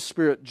fruit of the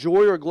Spirit,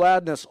 joy or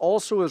gladness,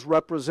 also is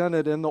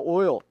represented in the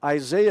oil.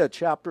 Isaiah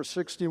chapter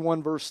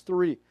 61, verse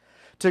 3.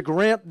 To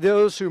grant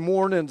those who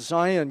mourn in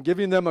Zion,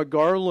 giving them a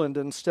garland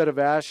instead of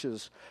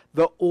ashes.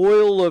 The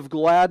oil of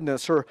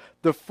gladness, or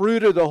the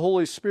fruit of the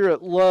Holy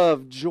Spirit,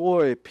 love,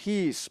 joy,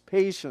 peace,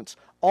 patience.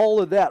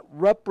 All of that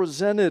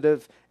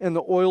representative in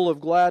the oil of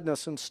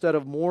gladness instead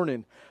of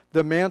mourning.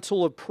 The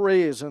mantle of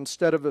praise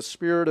instead of a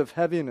spirit of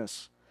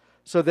heaviness.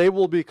 So they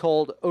will be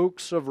called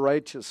oaks of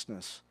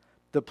righteousness,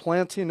 the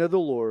planting of the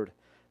Lord,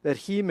 that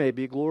he may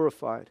be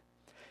glorified.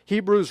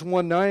 Hebrews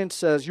 1:9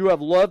 says, you have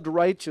loved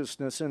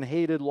righteousness and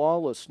hated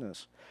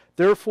lawlessness.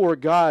 Therefore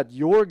God,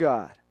 your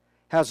God,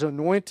 has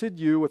anointed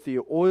you with the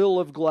oil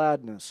of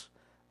gladness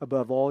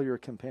above all your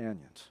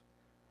companions.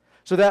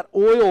 So that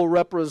oil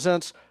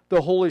represents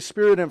the Holy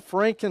Spirit, and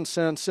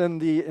frankincense in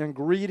the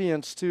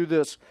ingredients to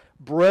this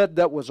bread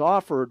that was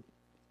offered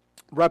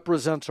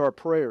represents our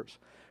prayers.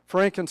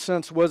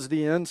 Frankincense was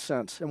the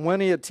incense. And when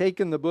he had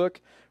taken the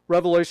book,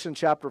 Revelation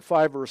chapter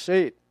 5, verse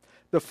 8,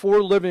 the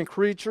 4 living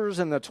creatures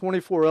and the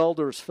 24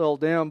 elders fell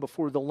down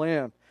before the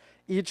Lamb,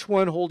 each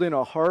one holding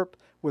a harp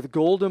with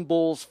golden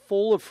bowls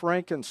full of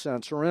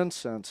frankincense or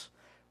incense,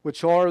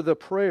 which are the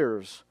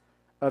prayers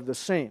of the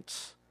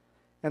saints.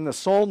 And the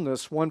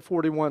psalmist,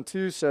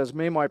 141:2, says,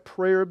 may my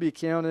prayer be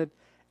counted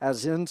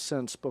as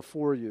incense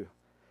before you,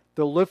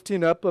 the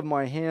lifting up of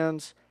my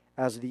hands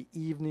as the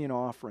evening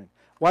offering.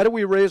 Why do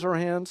we raise our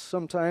hands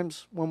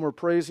sometimes when we're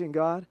praising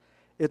God?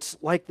 It's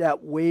like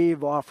that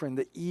wave offering,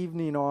 the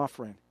evening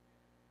offering.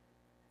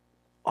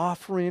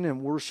 Offering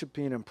and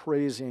worshiping and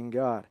praising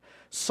God.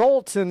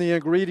 Salt in the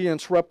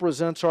ingredients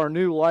represents our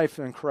new life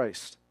in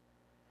Christ.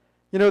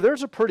 You know,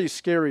 there's a pretty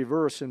scary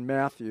verse in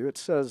Matthew. It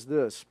says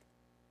this.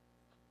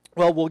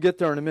 Well, we'll get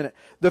there in a minute.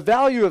 The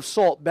value of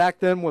salt back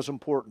then was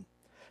important.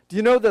 Do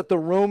you know that the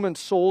Roman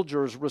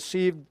soldiers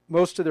received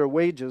most of their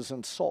wages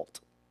in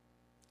salt?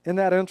 Isn't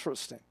that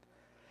interesting?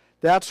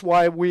 That's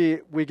why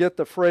we get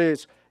the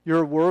phrase,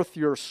 you're worth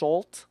your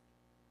salt.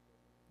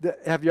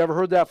 Have you ever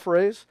heard that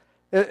phrase?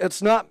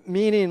 It's not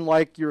meaning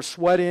like you're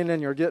sweating and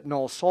you're getting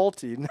all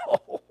salty.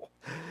 No.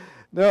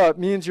 No, it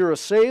means you're a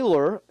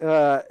sailor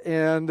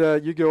and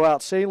you go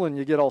out sailing,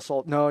 you get all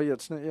salt. No,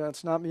 it's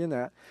not mean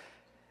that.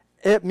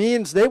 It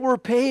means they were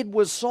paid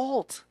with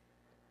salt.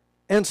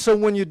 And so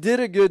when you did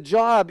a good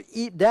job,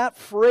 that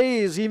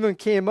phrase even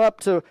came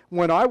up to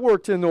when I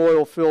worked in the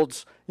oil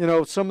fields. You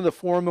know, some of the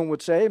foremen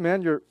would say, hey,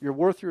 man, you're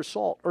worth your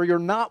salt, or you're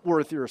not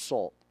worth your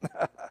salt.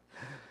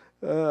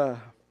 The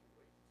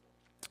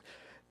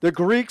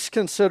Greeks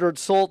considered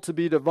salt to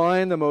be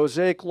divine. The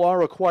Mosaic law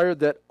required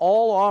that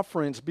all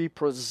offerings be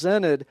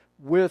presented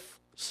with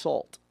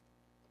salt.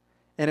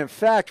 And in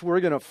fact, we're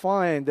going to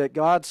find that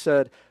God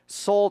said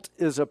salt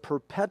is a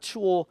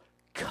perpetual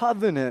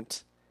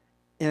covenant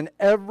in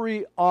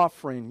every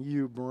offering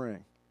you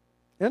bring.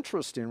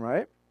 Interesting,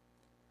 right?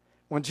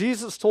 When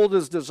Jesus told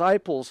his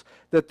disciples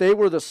that they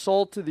were the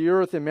salt of the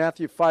earth in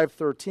Matthew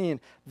 5:13,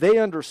 they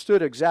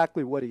understood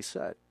exactly what he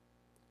said.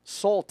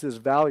 Salt is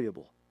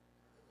valuable.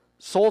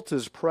 Salt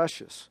is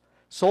precious.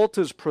 Salt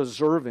is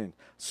preserving.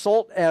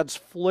 Salt adds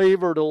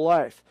flavor to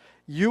life.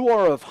 You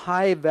are of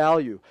high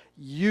value.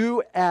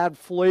 You add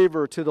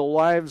flavor to the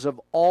lives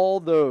of all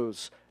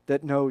those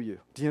that know you.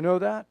 Do you know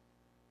that?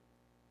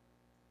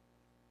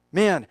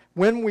 Man,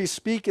 when we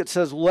speak, it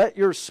says, let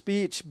your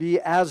speech be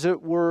as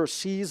it were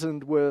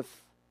seasoned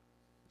with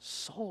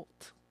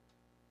salt.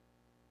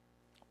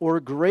 Or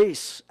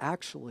grace,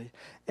 actually.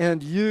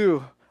 And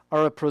you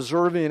are a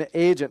preserving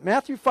agent.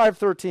 Matthew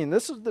 5:13,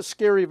 this is the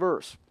scary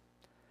verse.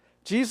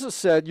 Jesus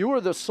said, you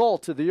are the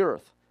salt of the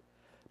earth.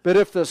 But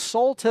if the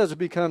salt has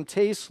become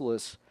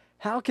tasteless,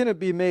 how can it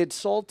be made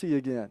salty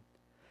again?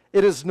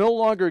 It is no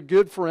longer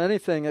good for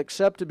anything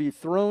except to be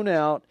thrown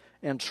out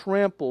and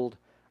trampled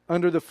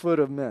under the foot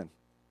of men.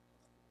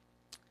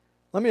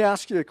 Let me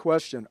ask you a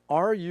question.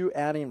 Are you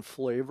adding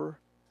flavor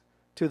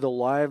to the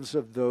lives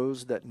of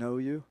those that know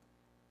you?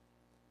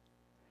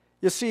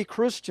 You see,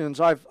 Christians,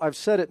 I've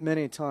said it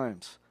many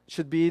times,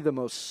 should be the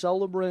most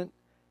celebrant,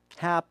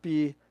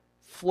 happy,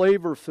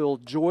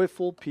 flavor-filled,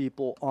 joyful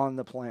people on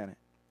the planet.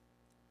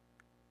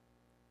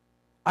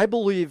 I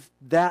believe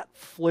that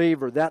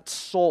flavor, that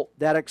salt,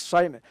 that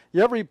excitement.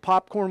 You ever eat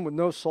popcorn with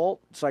no salt?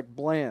 It's like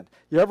bland.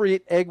 You ever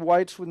eat egg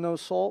whites with no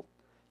salt?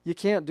 You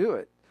can't do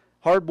it.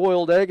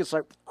 Hard-boiled egg, it's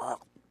like,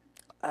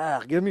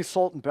 give me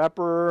salt and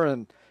pepper,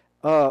 and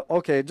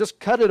okay, just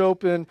cut it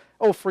open.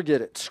 Oh,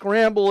 forget it.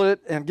 Scramble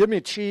it, and give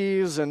me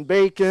cheese and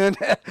bacon.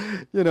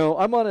 You know,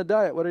 I'm on a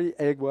diet. What are you,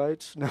 egg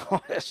whites?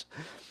 No.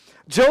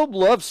 Job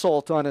loved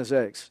salt on his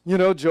eggs. You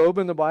know Job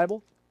in the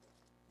Bible?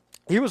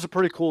 He was a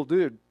pretty cool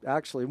dude,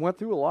 actually. Went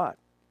through a lot.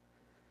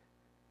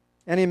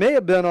 And he may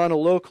have been on a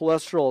low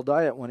cholesterol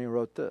diet when he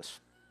wrote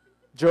this.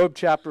 Job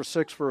chapter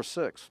 6, verse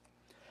 6.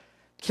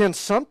 Can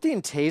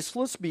something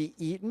tasteless be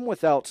eaten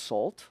without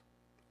salt?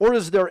 Or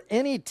is there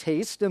any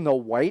taste in the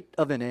white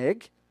of an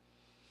egg?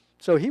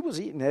 So he was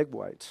eating egg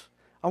whites.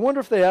 I wonder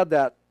if they had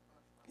that,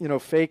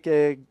 fake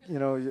egg,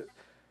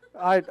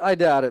 I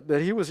doubt it,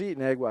 but he was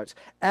eating egg whites.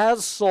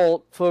 As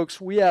salt,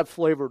 folks, we add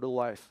flavor to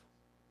life.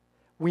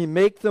 We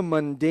make the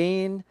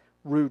mundane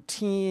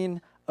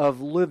routine of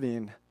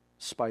living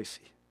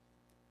spicy.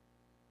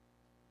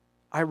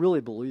 I really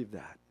believe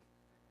that.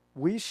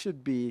 We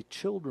should be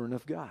children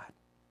of God.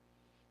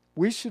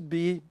 We should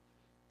be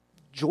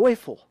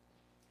joyful.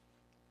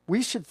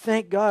 We should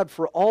thank God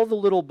for all the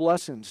little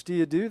blessings. Do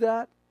you do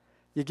that?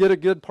 You get a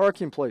good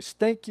parking place.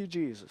 Thank you,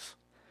 Jesus.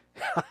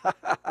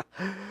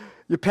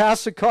 You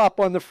pass a cop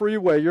on the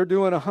freeway. You're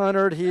doing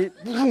 100.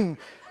 Boom.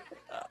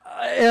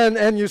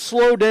 And you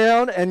slow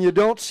down and you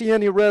don't see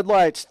any red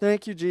lights.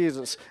 Thank you,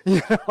 Jesus.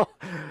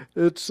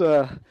 It's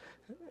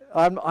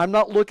I'm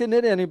not looking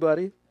at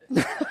anybody.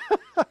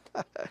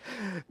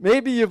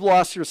 Maybe you've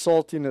lost your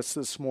saltiness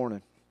this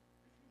morning.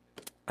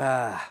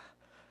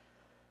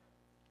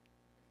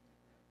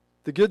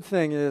 The good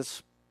thing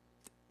is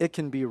it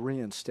can be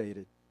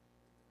reinstated.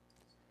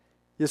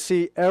 You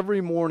see,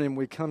 every morning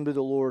we come to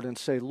the Lord and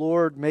say,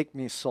 Lord, make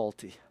me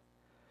salty.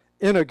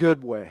 In a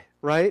good way,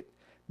 right?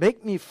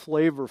 Make me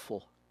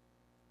flavorful.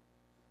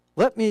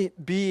 Let me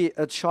be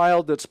a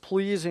child that's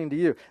pleasing to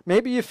you.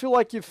 Maybe you feel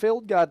like you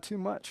failed God too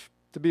much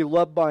to be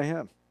loved by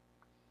Him.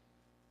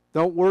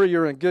 Don't worry,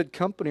 you're in good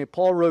company.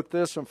 Paul wrote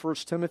this in 1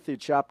 Timothy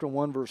chapter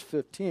 1, verse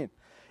 15.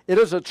 It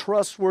is a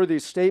trustworthy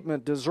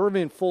statement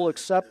deserving full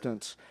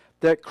acceptance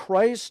that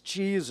Christ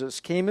Jesus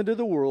came into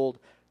the world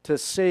to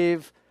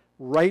save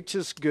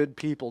righteous, good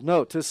people.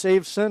 No, to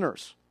save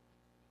sinners,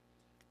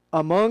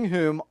 among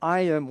whom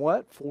I am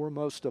what?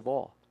 Foremost of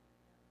all.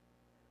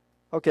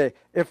 Okay,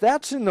 if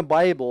that's in the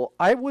Bible,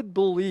 I would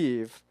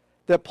believe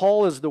that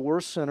Paul is the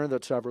worst sinner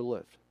that's ever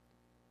lived.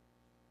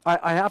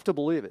 I have to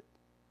believe it.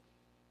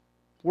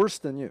 Worse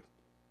than you.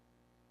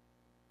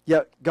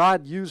 Yet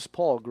God used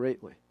Paul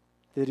greatly.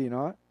 Did He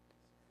not?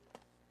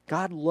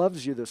 God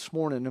loves you this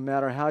morning no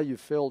matter how you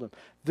failed Him.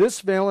 This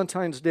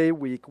Valentine's Day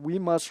week, we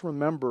must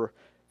remember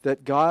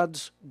that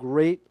God's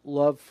great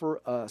love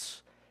for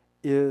us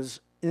is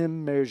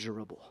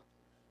immeasurable.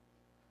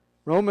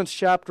 Romans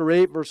chapter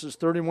 8, verses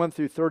 31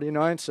 through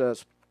 39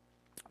 says,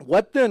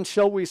 "What then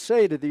shall we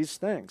say to these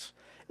things?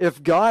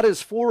 If God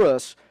is for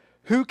us,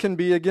 who can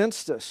be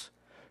against us?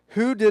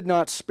 Who did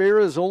not spare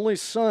His only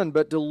Son,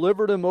 but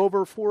delivered Him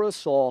over for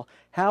us all?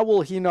 How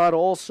will He not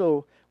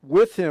also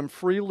with Him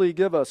freely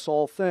give us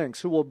all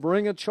things? Who will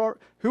bring a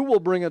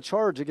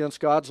charge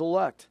against God's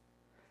elect?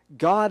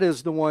 God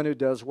is the one who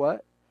does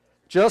what?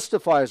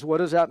 Justifies. What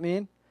does that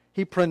mean?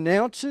 He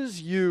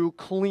pronounces you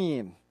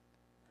clean,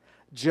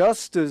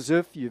 just as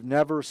if you've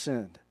never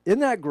sinned."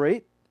 Isn't that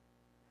great?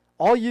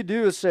 All you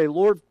do is say,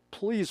 Lord,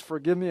 please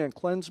forgive me and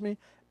cleanse me.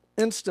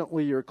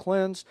 Instantly you're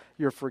cleansed.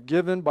 You're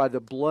forgiven by the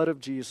blood of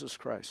Jesus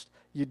Christ.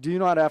 You do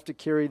not have to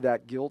carry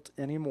that guilt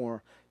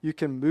anymore. You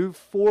can move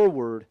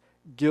forward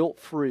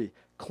guilt-free,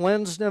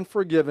 cleansed and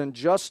forgiven,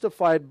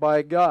 justified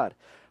by God.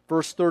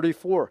 Verse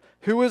 34,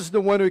 who is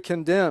the one who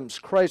condemns?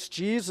 Christ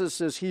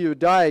Jesus is He who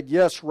died,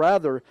 yes,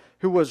 rather,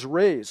 who was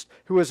raised,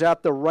 who is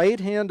at the right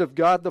hand of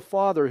God the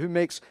Father, who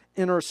makes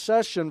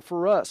intercession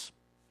for us.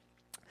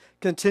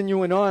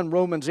 Continuing on,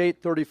 Romans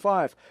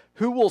 8:35,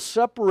 who will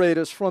separate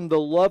us from the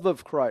love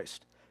of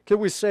Christ? Can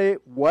we say,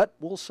 what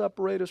will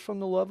separate us from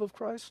the love of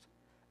Christ?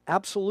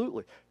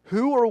 Absolutely.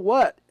 Who or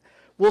what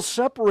will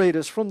separate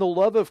us from the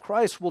love of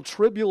Christ? Will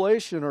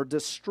tribulation or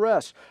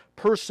distress,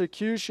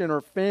 persecution or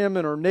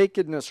famine or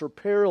nakedness or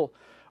peril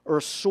or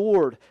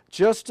sword?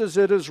 Just as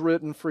it is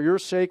written, for your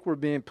sake we're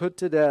being put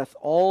to death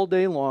all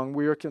day long.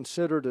 We are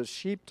considered as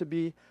sheep to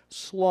be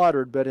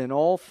slaughtered, but in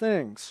all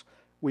things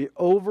we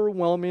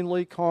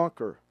overwhelmingly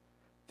conquer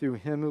through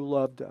Him who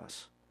loved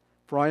us.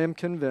 For I am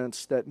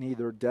convinced that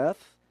neither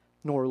death,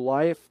 nor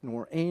life,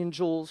 nor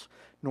angels,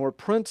 nor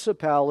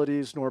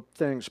principalities, nor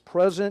things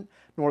present,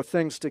 nor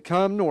things to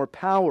come, nor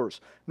powers,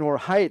 nor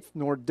height,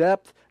 nor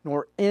depth,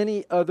 nor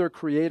any other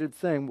created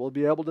thing will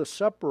be able to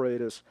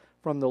separate us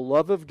from the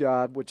love of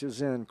God which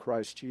is in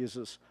Christ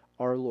Jesus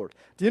our Lord.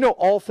 Do you know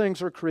all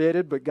things are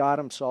created but God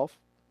Himself?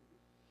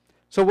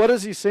 So what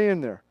is He saying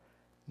there?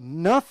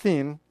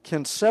 Nothing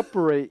can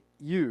separate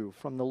you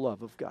from the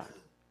love of God.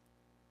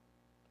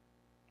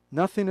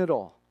 Nothing at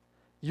all.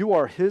 You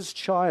are His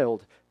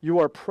child. You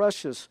are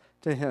precious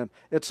to Him.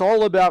 It's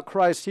all about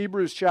Christ.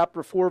 Hebrews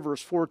chapter 4,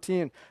 verse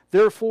 14.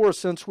 Therefore,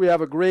 since we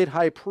have a great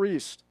high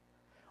priest,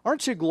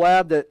 aren't you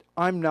glad that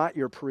I'm not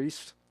your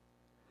priest?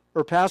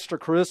 Or Pastor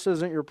Chris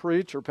isn't your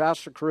priest, or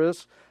Pastor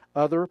Chris,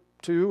 other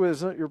two,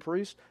 isn't your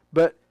priest?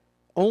 But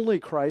only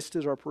Christ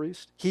is our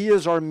priest. He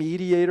is our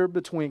mediator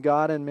between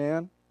God and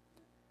man.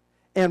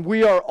 And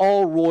we are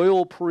all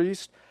royal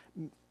priests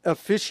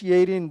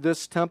officiating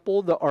this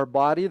temple, our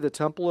body, the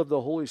temple of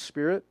the Holy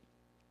Spirit.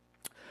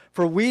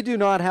 For we do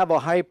not have a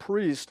high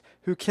priest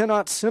who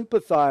cannot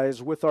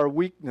sympathize with our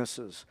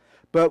weaknesses,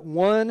 but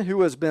one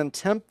who has been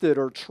tempted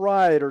or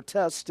tried or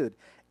tested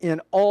in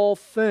all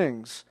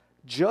things,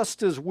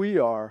 just as we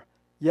are,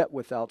 yet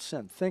without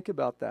sin. Think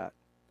about that.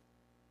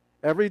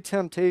 Every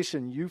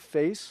temptation you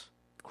face,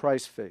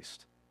 Christ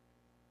faced.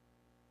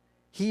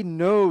 He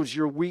knows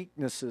your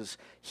weaknesses.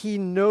 He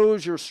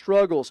knows your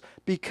struggles.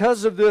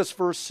 Because of this,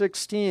 verse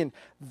 16,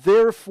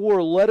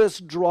 therefore let us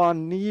draw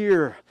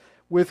near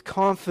with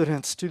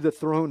confidence to the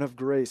throne of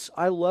grace.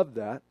 I love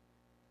that.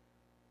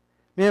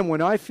 Man,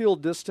 when I feel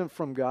distant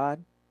from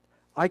God,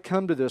 I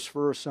come to this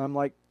verse and I'm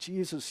like,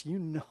 Jesus, you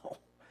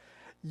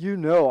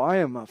know I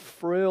am a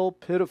frail,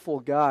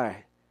 pitiful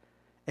guy.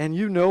 And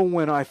you know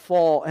when I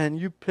fall, and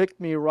you pick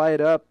me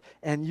right up,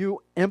 and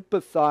you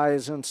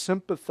empathize and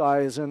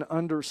sympathize and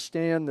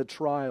understand the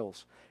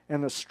trials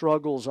and the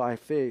struggles I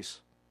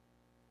face.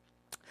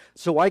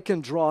 So I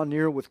can draw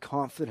near with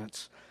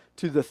confidence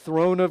to the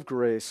throne of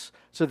grace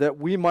so that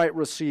we might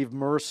receive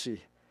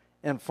mercy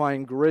and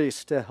find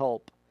grace to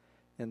help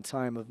in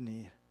time of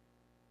need.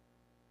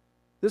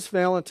 This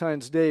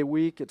Valentine's Day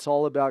week, it's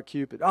all about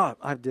Cupid.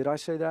 Did I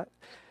say that?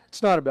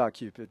 It's not about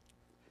Cupid.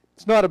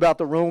 It's not about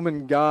the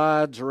Roman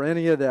gods or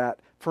any of that.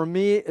 For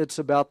me, it's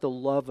about the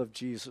love of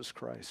Jesus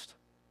Christ.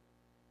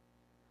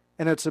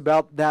 And it's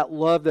about that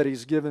love that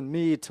He's given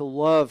me to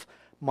love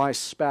my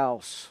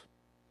spouse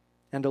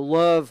and to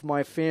love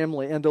my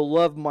family and to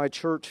love my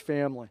church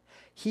family.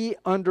 He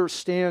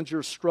understands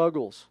your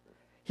struggles.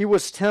 He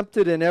was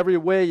tempted in every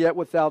way, yet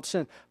without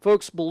sin.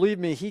 Folks, believe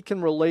me, He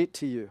can relate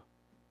to you.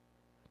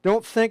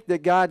 Don't think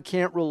that God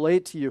can't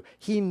relate to you.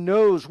 He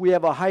knows. We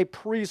have a high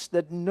priest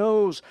that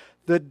knows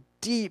the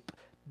deep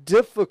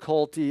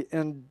difficulty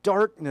and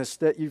darkness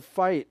that you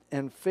fight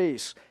and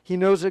face. He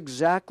knows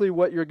exactly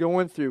what you're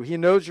going through. He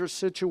knows your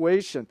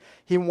situation.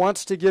 He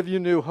wants to give you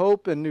new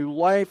hope and new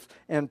life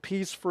and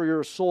peace for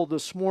your soul.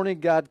 This morning,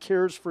 God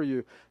cares for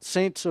you,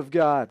 saints of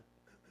God.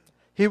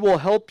 He will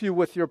help you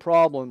with your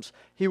problems.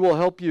 He will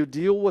help you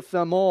deal with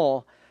them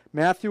all.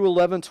 Matthew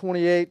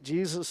 11:28,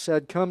 Jesus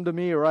said, "Come to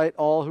me, right,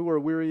 all who are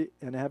weary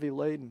and heavy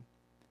laden,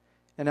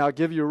 and I'll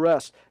give you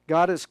rest."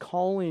 God is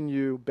calling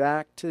you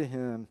back to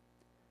Him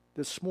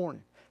this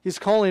morning. He's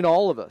calling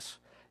all of us.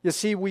 You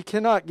see, we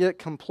cannot get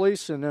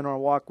complacent in our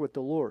walk with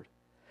the Lord.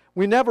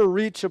 We never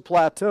reach a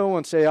plateau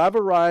and say, "I've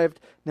arrived,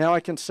 now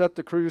I can set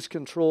the cruise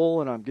control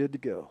and I'm good to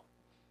go."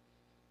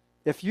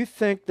 If you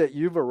think that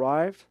you've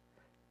arrived,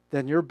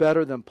 then you're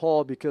better than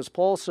Paul, because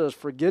Paul says,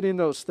 "Forgetting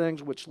those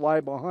things which lie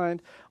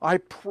behind, I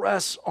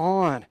press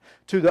on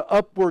to the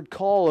upward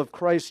call of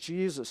Christ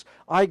Jesus.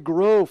 I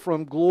grow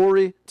from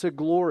glory to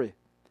glory."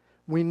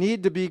 We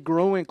need to be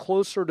growing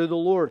closer to the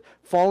Lord,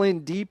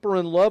 falling deeper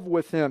in love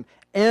with Him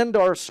and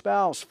our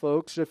spouse,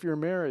 folks, if you're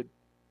married.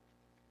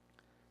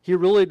 He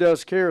really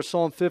does care.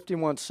 Psalm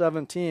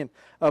 51:17,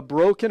 "A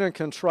broken and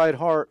contrite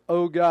heart,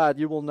 O God,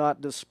 you will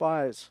not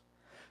despise."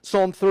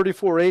 Psalm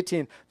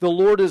 34:18, "The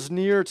Lord is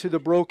near to the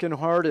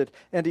brokenhearted,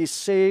 and He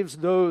saves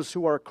those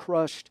who are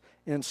crushed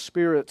in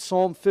spirit."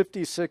 Psalm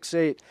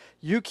 56:8,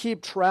 "You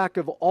keep track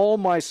of all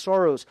my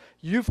sorrows.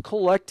 You've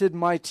collected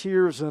my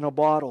tears in a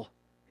bottle.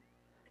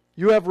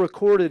 You have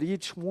recorded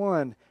each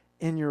one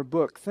in your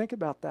book." Think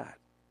about that.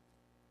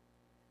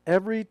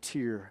 Every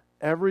tear,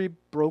 every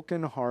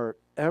broken heart,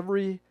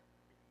 every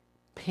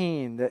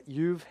pain that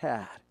you've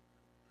had,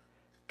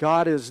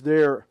 God is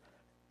there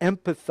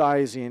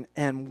empathizing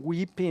and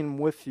weeping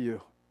with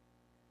you.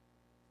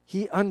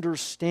 He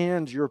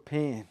understands your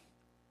pain.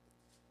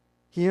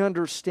 He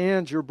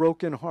understands your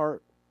broken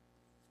heart.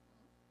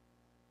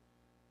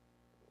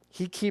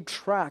 He keeps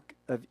track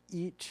of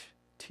each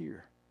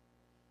tear.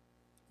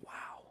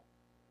 Wow.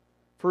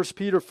 1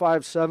 Peter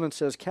 5:7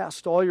 says,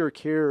 "Cast all your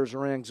cares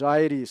or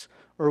anxieties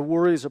or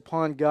worries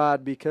upon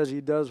God," because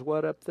He does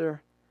what up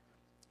there?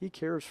 He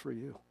cares for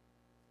you.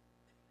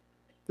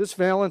 This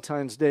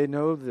Valentine's Day,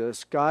 know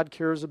this: God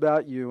cares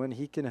about you, and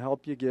He can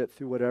help you get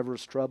through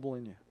whatever's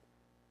troubling you.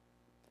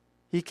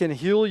 He can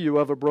heal you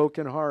of a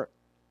broken heart.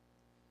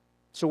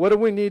 So what do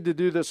we need to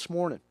do this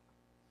morning?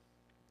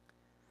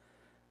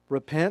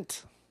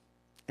 Repent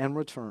and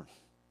return.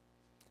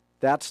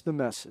 That's the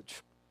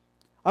message.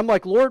 I'm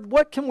like, "Lord,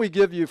 what can we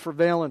give you for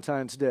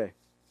Valentine's Day?"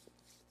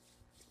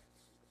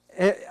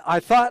 I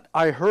thought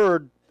I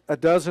heard a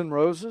dozen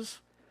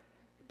roses,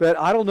 but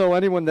I don't know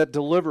anyone that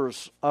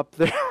delivers up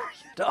there.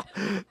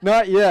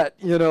 Not yet,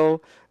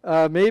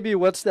 maybe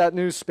what's that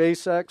new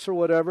SpaceX or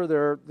whatever?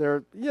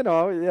 They're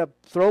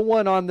throw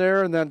one on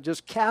there and then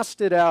just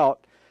cast it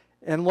out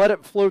and let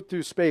it float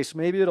through space.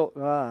 Maybe it'll,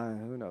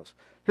 who knows.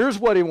 Here's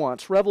what He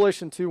wants.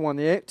 Revelation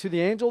 2:1, "To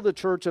the angel of the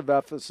church of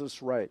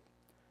Ephesus write,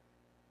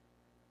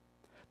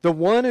 the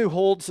one who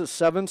holds the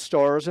 7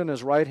 stars in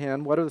his right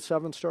hand." What are the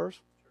 7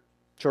 stars?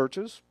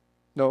 Churches?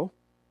 No.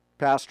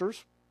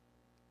 Pastors?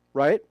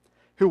 Right?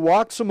 "Who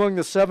walks among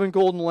the 7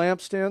 golden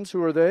lampstands."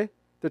 Who are they?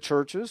 The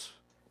churches.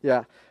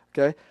 Yeah,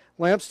 okay.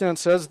 Lampstand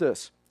says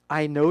this,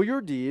 "I know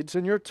your deeds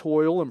and your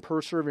toil and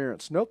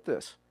perseverance." Note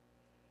this,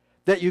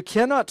 "that you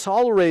cannot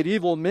tolerate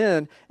evil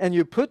men, and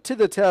you put to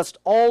the test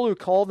all who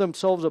call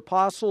themselves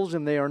apostles,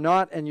 and they are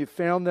not, and you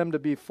found them to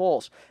be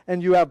false.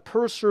 And you have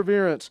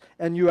perseverance,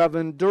 and you have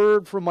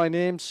endured for my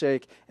name's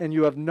sake, and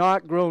you have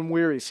not grown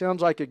weary."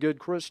 Sounds like a good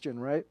Christian,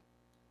 right?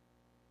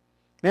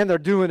 Man, they're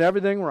doing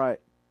everything right.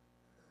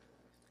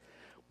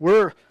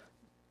 We're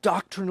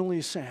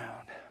doctrinally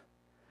sound.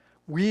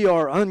 We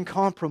are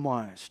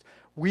uncompromised.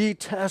 We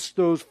test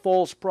those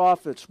false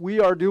prophets. We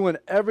are doing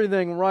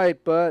everything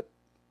right, but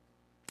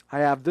I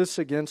have this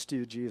against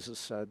you, Jesus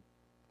said.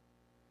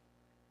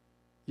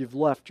 You've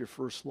left your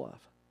first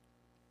love.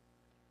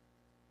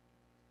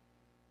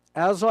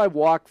 As I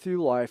walk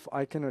through life,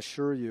 I can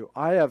assure you,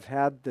 I have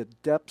had the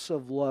depths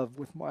of love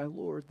with my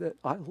Lord, that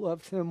I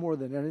loved Him more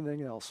than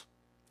anything else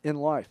in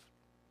life.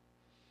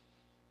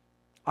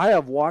 I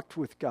have walked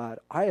with God.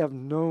 I have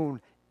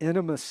known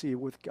intimacy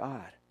with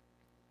God.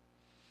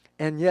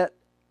 And yet,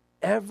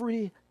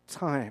 every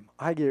time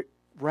I get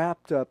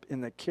wrapped up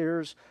in the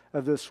cares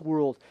of this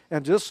world,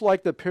 and just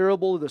like the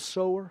parable of the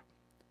sower,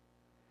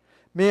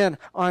 man,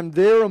 I'm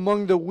there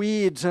among the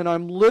weeds, and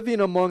I'm living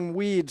among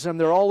weeds, and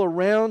they're all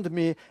around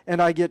me,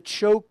 and I get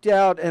choked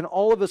out, and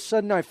all of a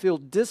sudden I feel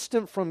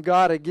distant from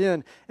God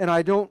again, and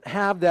I don't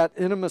have that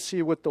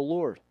intimacy with the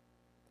Lord.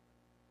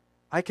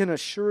 I can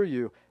assure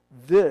you,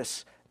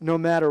 this no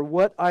matter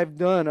what I've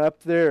done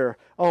up there.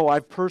 Oh,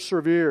 I've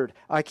persevered.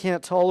 I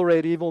can't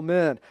tolerate evil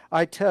men.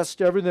 I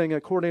test everything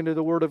according to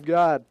the Word of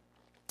God.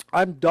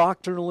 I'm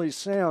doctrinally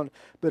sound.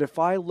 But if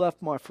I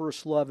left my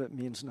first love, it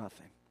means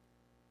nothing.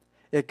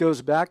 It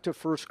goes back to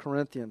 1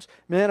 Corinthians.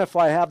 Man, if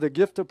I have the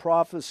gift of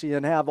prophecy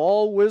and have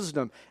all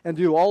wisdom and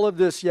do all of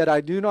this, yet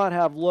I do not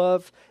have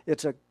love,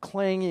 it's a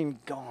clanging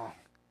gong.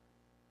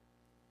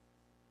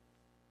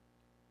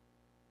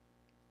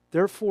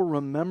 Therefore,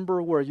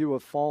 remember where you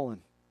have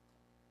fallen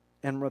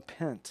and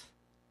repent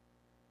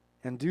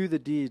and do the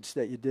deeds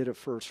that you did at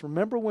first.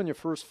 Remember when you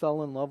first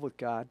fell in love with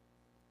God?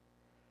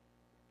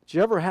 Did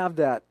you ever have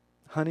that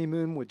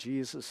honeymoon with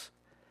Jesus?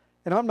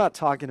 And I'm not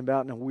talking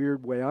about in a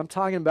weird way. I'm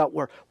talking about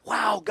where,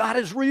 wow, God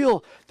is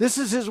real. This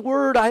is His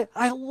Word. I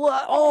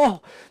love,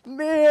 oh,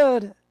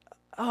 man.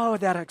 Oh,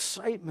 that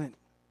excitement.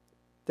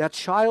 That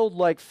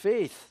childlike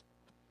faith.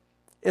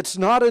 It's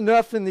not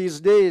enough in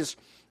these days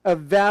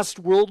of vast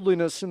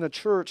worldliness in the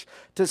church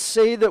to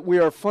say that we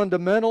are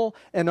fundamental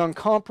and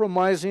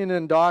uncompromising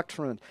in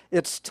doctrine.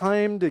 It's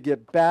time to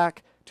get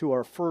back to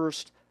our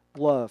first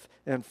love.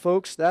 And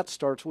folks, that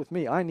starts with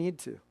me. I need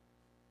to.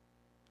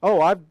 Oh,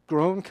 I've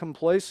grown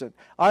complacent.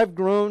 I've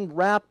grown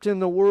wrapped in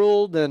the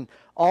world and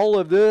all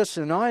of this,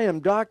 and I am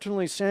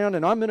doctrinally sound,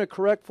 and I'm going to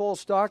correct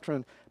false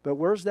doctrine. But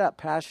where's that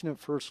passionate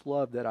first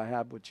love that I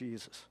have with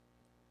Jesus?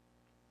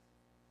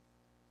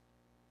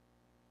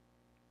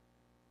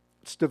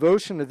 It's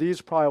devotion to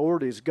these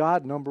priorities.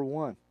 God, number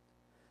one.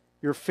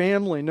 Your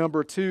family,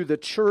 number two. The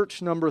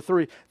church, number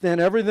three. Then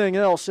everything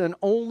else, and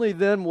only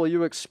then will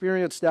you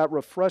experience that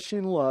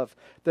refreshing love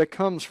that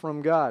comes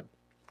from God.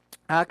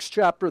 Acts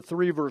chapter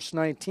 3, verse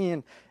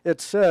 19,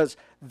 it says,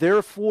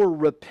 therefore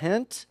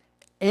repent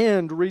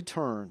and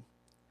return,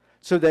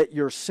 so that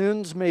your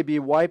sins may be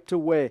wiped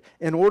away,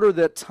 in order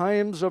that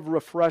times of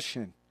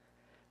refreshing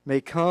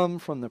may come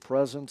from the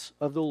presence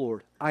of the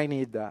Lord. I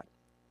need that.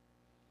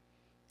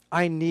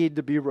 I need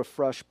to be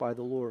refreshed by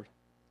the Lord.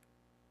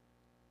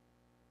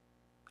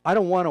 I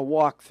don't want to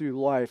walk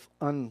through life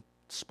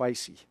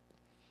unspicy,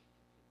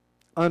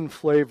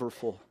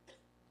 unflavorful,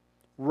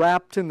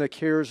 wrapped in the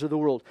cares of the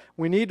world.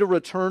 We need to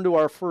return to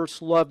our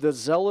first love. The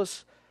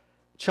zealous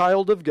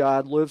child of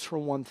God lives for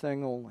one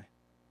thing only: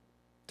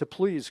 to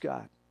please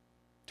God,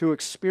 to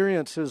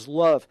experience His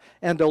love,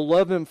 and to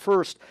love Him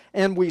first.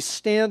 And we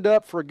stand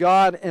up for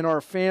God and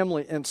our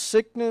family in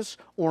sickness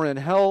or in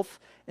health,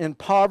 in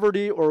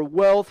poverty or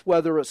wealth,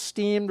 whether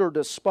esteemed or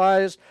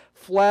despised,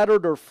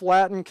 flattered or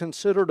flattened,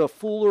 considered a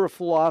fool or a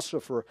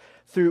philosopher,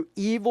 through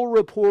evil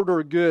report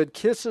or good,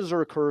 kisses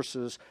or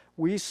curses.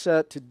 We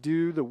set to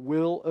do the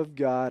will of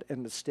God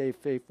and to stay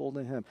faithful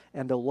to Him,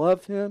 and to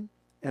love Him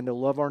and to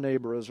love our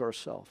neighbor as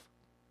ourselves,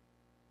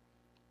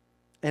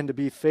 and to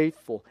be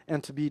faithful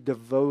and to be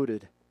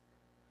devoted.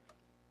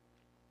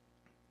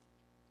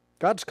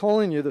 God's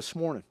calling you this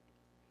morning.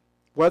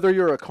 Whether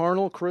you're a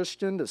carnal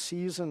Christian, a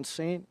seasoned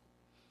saint,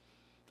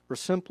 or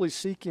simply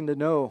seeking to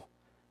know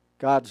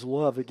God's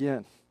love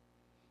again.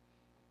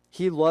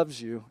 He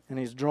loves you, and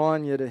He's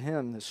drawing you to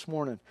Him this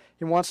morning.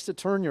 He wants to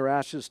turn your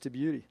ashes to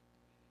beauty,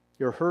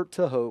 your hurt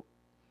to hope,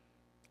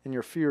 and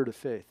your fear to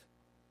faith.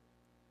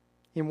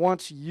 He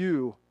wants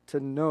you to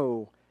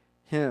know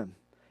Him.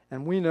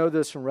 And we know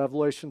this in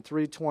Revelation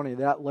 3:20,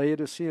 that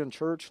Laodicean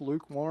church,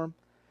 lukewarm.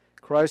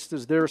 Christ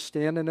is there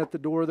standing at the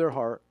door of their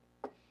heart,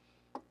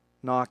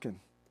 knocking.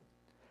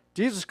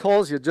 Jesus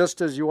calls you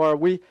just as you are.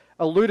 We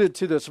alluded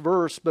to this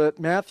verse, but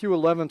Matthew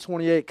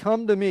 11:28,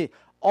 come to me,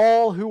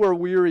 all who are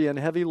weary and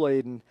heavy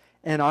laden,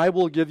 and I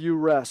will give you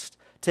rest.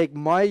 Take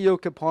my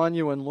yoke upon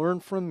you and learn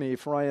from me,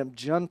 for I am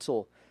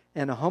gentle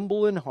and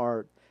humble in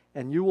heart,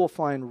 and you will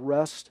find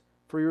rest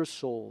for your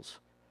souls.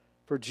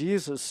 For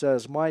Jesus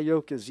says, my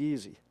yoke is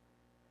easy,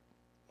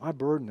 my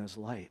burden is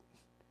light.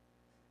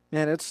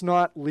 Man, it's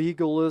not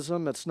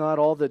legalism. It's not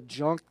all the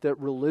junk that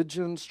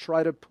religions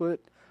try to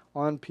put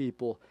on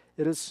people.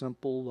 It is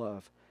simple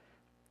love.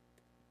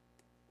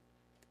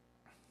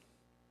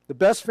 The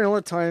best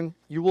Valentine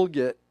you will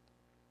get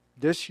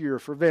this year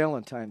for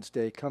Valentine's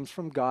Day comes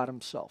from God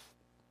Himself.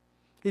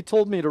 He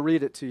told me to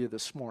read it to you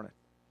this morning.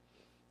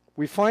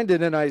 We find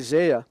it in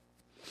Isaiah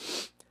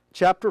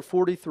chapter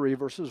 43,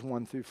 verses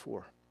 1 through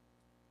 4.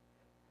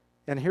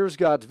 And here's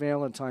God's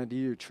Valentine to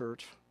you,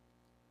 church.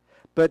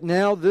 But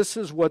now this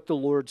is what the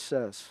Lord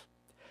says.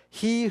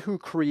 He who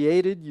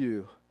created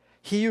you,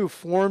 He who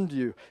formed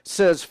you,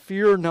 says,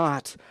 fear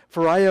not,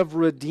 for I have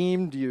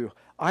redeemed you.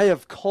 I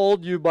have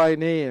called you by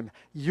name.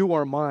 You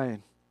are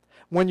mine.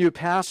 When you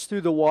pass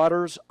through the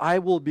waters, I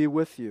will be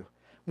with you.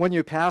 When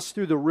you pass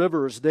through the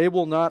rivers, they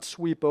will not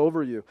sweep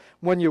over you.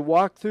 When you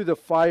walk through the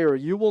fire,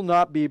 you will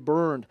not be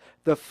burned.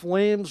 The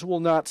flames will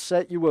not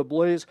set you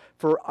ablaze,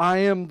 for I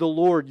am the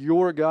Lord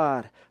your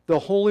God,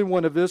 the Holy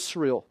One of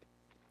Israel,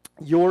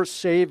 your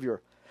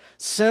Savior.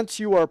 Since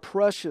you are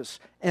precious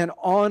and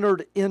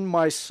honored in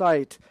my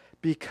sight,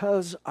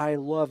 because I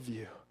love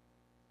you.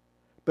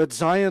 But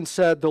Zion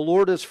said, the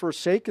Lord has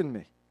forsaken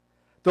me.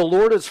 The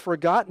Lord has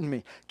forgotten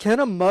me. Can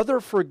a mother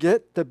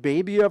forget the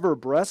baby of her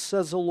breast,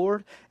 says the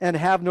Lord, and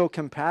have no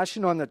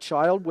compassion on the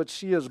child which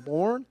she has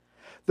borne?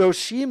 Though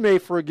she may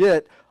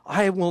forget,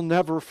 I will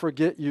never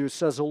forget you,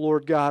 says the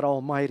Lord God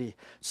Almighty.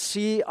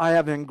 See, I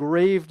have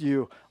engraved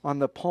you on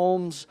the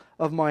palms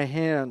of my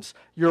hands.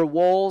 Your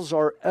walls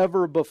are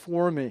ever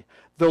before me.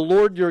 The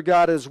Lord your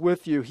God is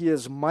with you. He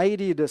is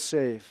mighty to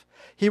save.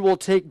 He will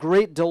take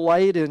great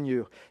delight in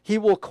you. He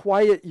will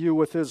quiet you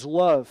with his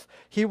love.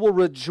 He will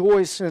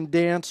rejoice and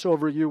dance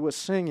over you with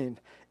singing.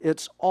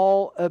 It's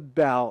all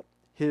about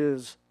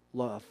his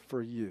love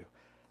for you.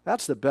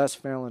 That's the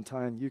best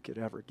Valentine you could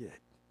ever get.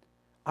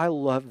 I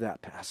love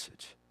that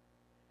passage.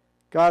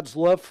 God's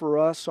love for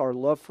us, our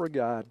love for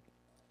God,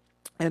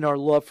 and our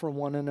love for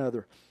one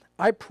another.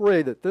 I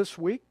pray that this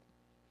week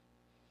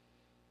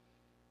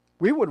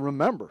we would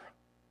remember.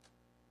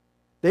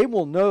 They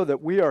will know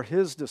that we are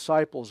his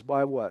disciples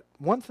by what?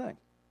 One thing,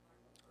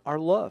 our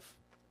love.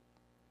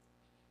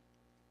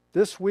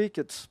 This week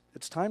it's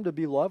time to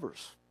be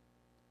lovers.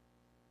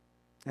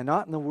 And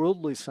not in the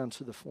worldly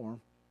sense of the form.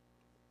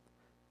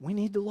 We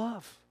need to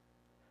love.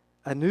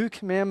 A new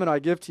commandment I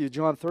give to you,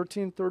 John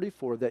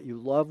 13:34, that you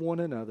love one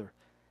another.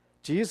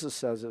 Jesus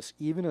says this,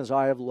 even as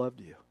I have loved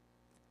you.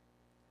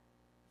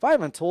 If I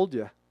haven't told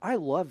you, I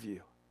love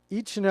you,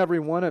 each and every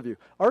one of you.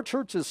 Our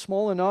church is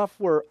small enough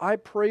where I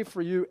pray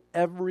for you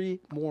every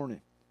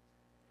morning.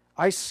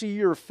 I see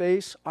your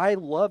face. I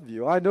love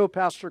you. I know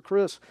Pastor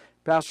Chris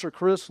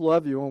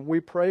love you, and we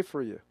pray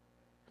for you.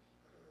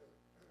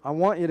 I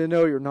want you to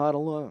know you're not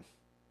alone.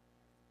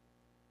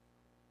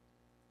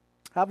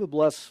 Have a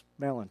blessed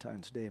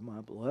Valentine's Day,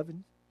 my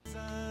beloved.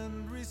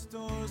 And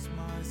restores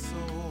my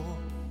soul,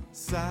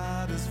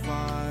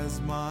 satisfies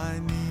my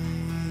need.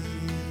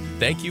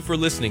 Thank you for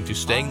listening to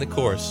Staying the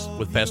Course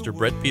with Pastor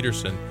Brett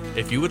Peterson.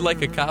 If you would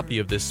like a copy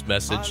of this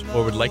message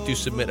or would like to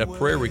submit a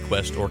prayer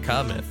request or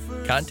comment,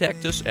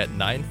 contact us at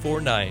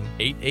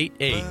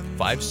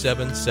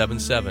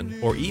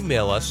 949-888-5777 or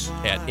email us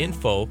at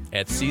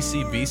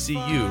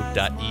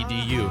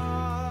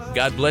info@ccbcu.edu.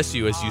 God bless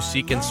you as you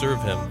seek and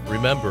serve him.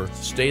 Remember,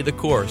 stay the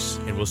course,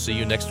 and we'll see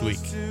you next week.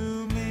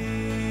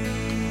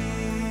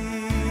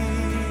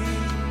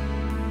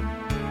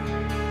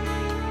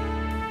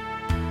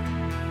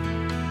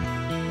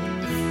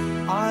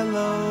 I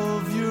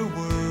love your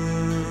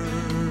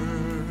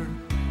word.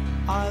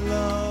 I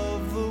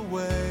love the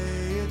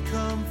way it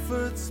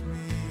comforts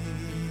me,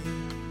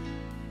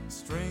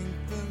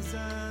 strengthens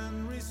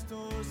and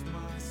restores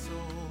my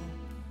soul,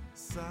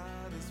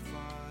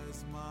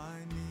 satisfies my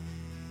need.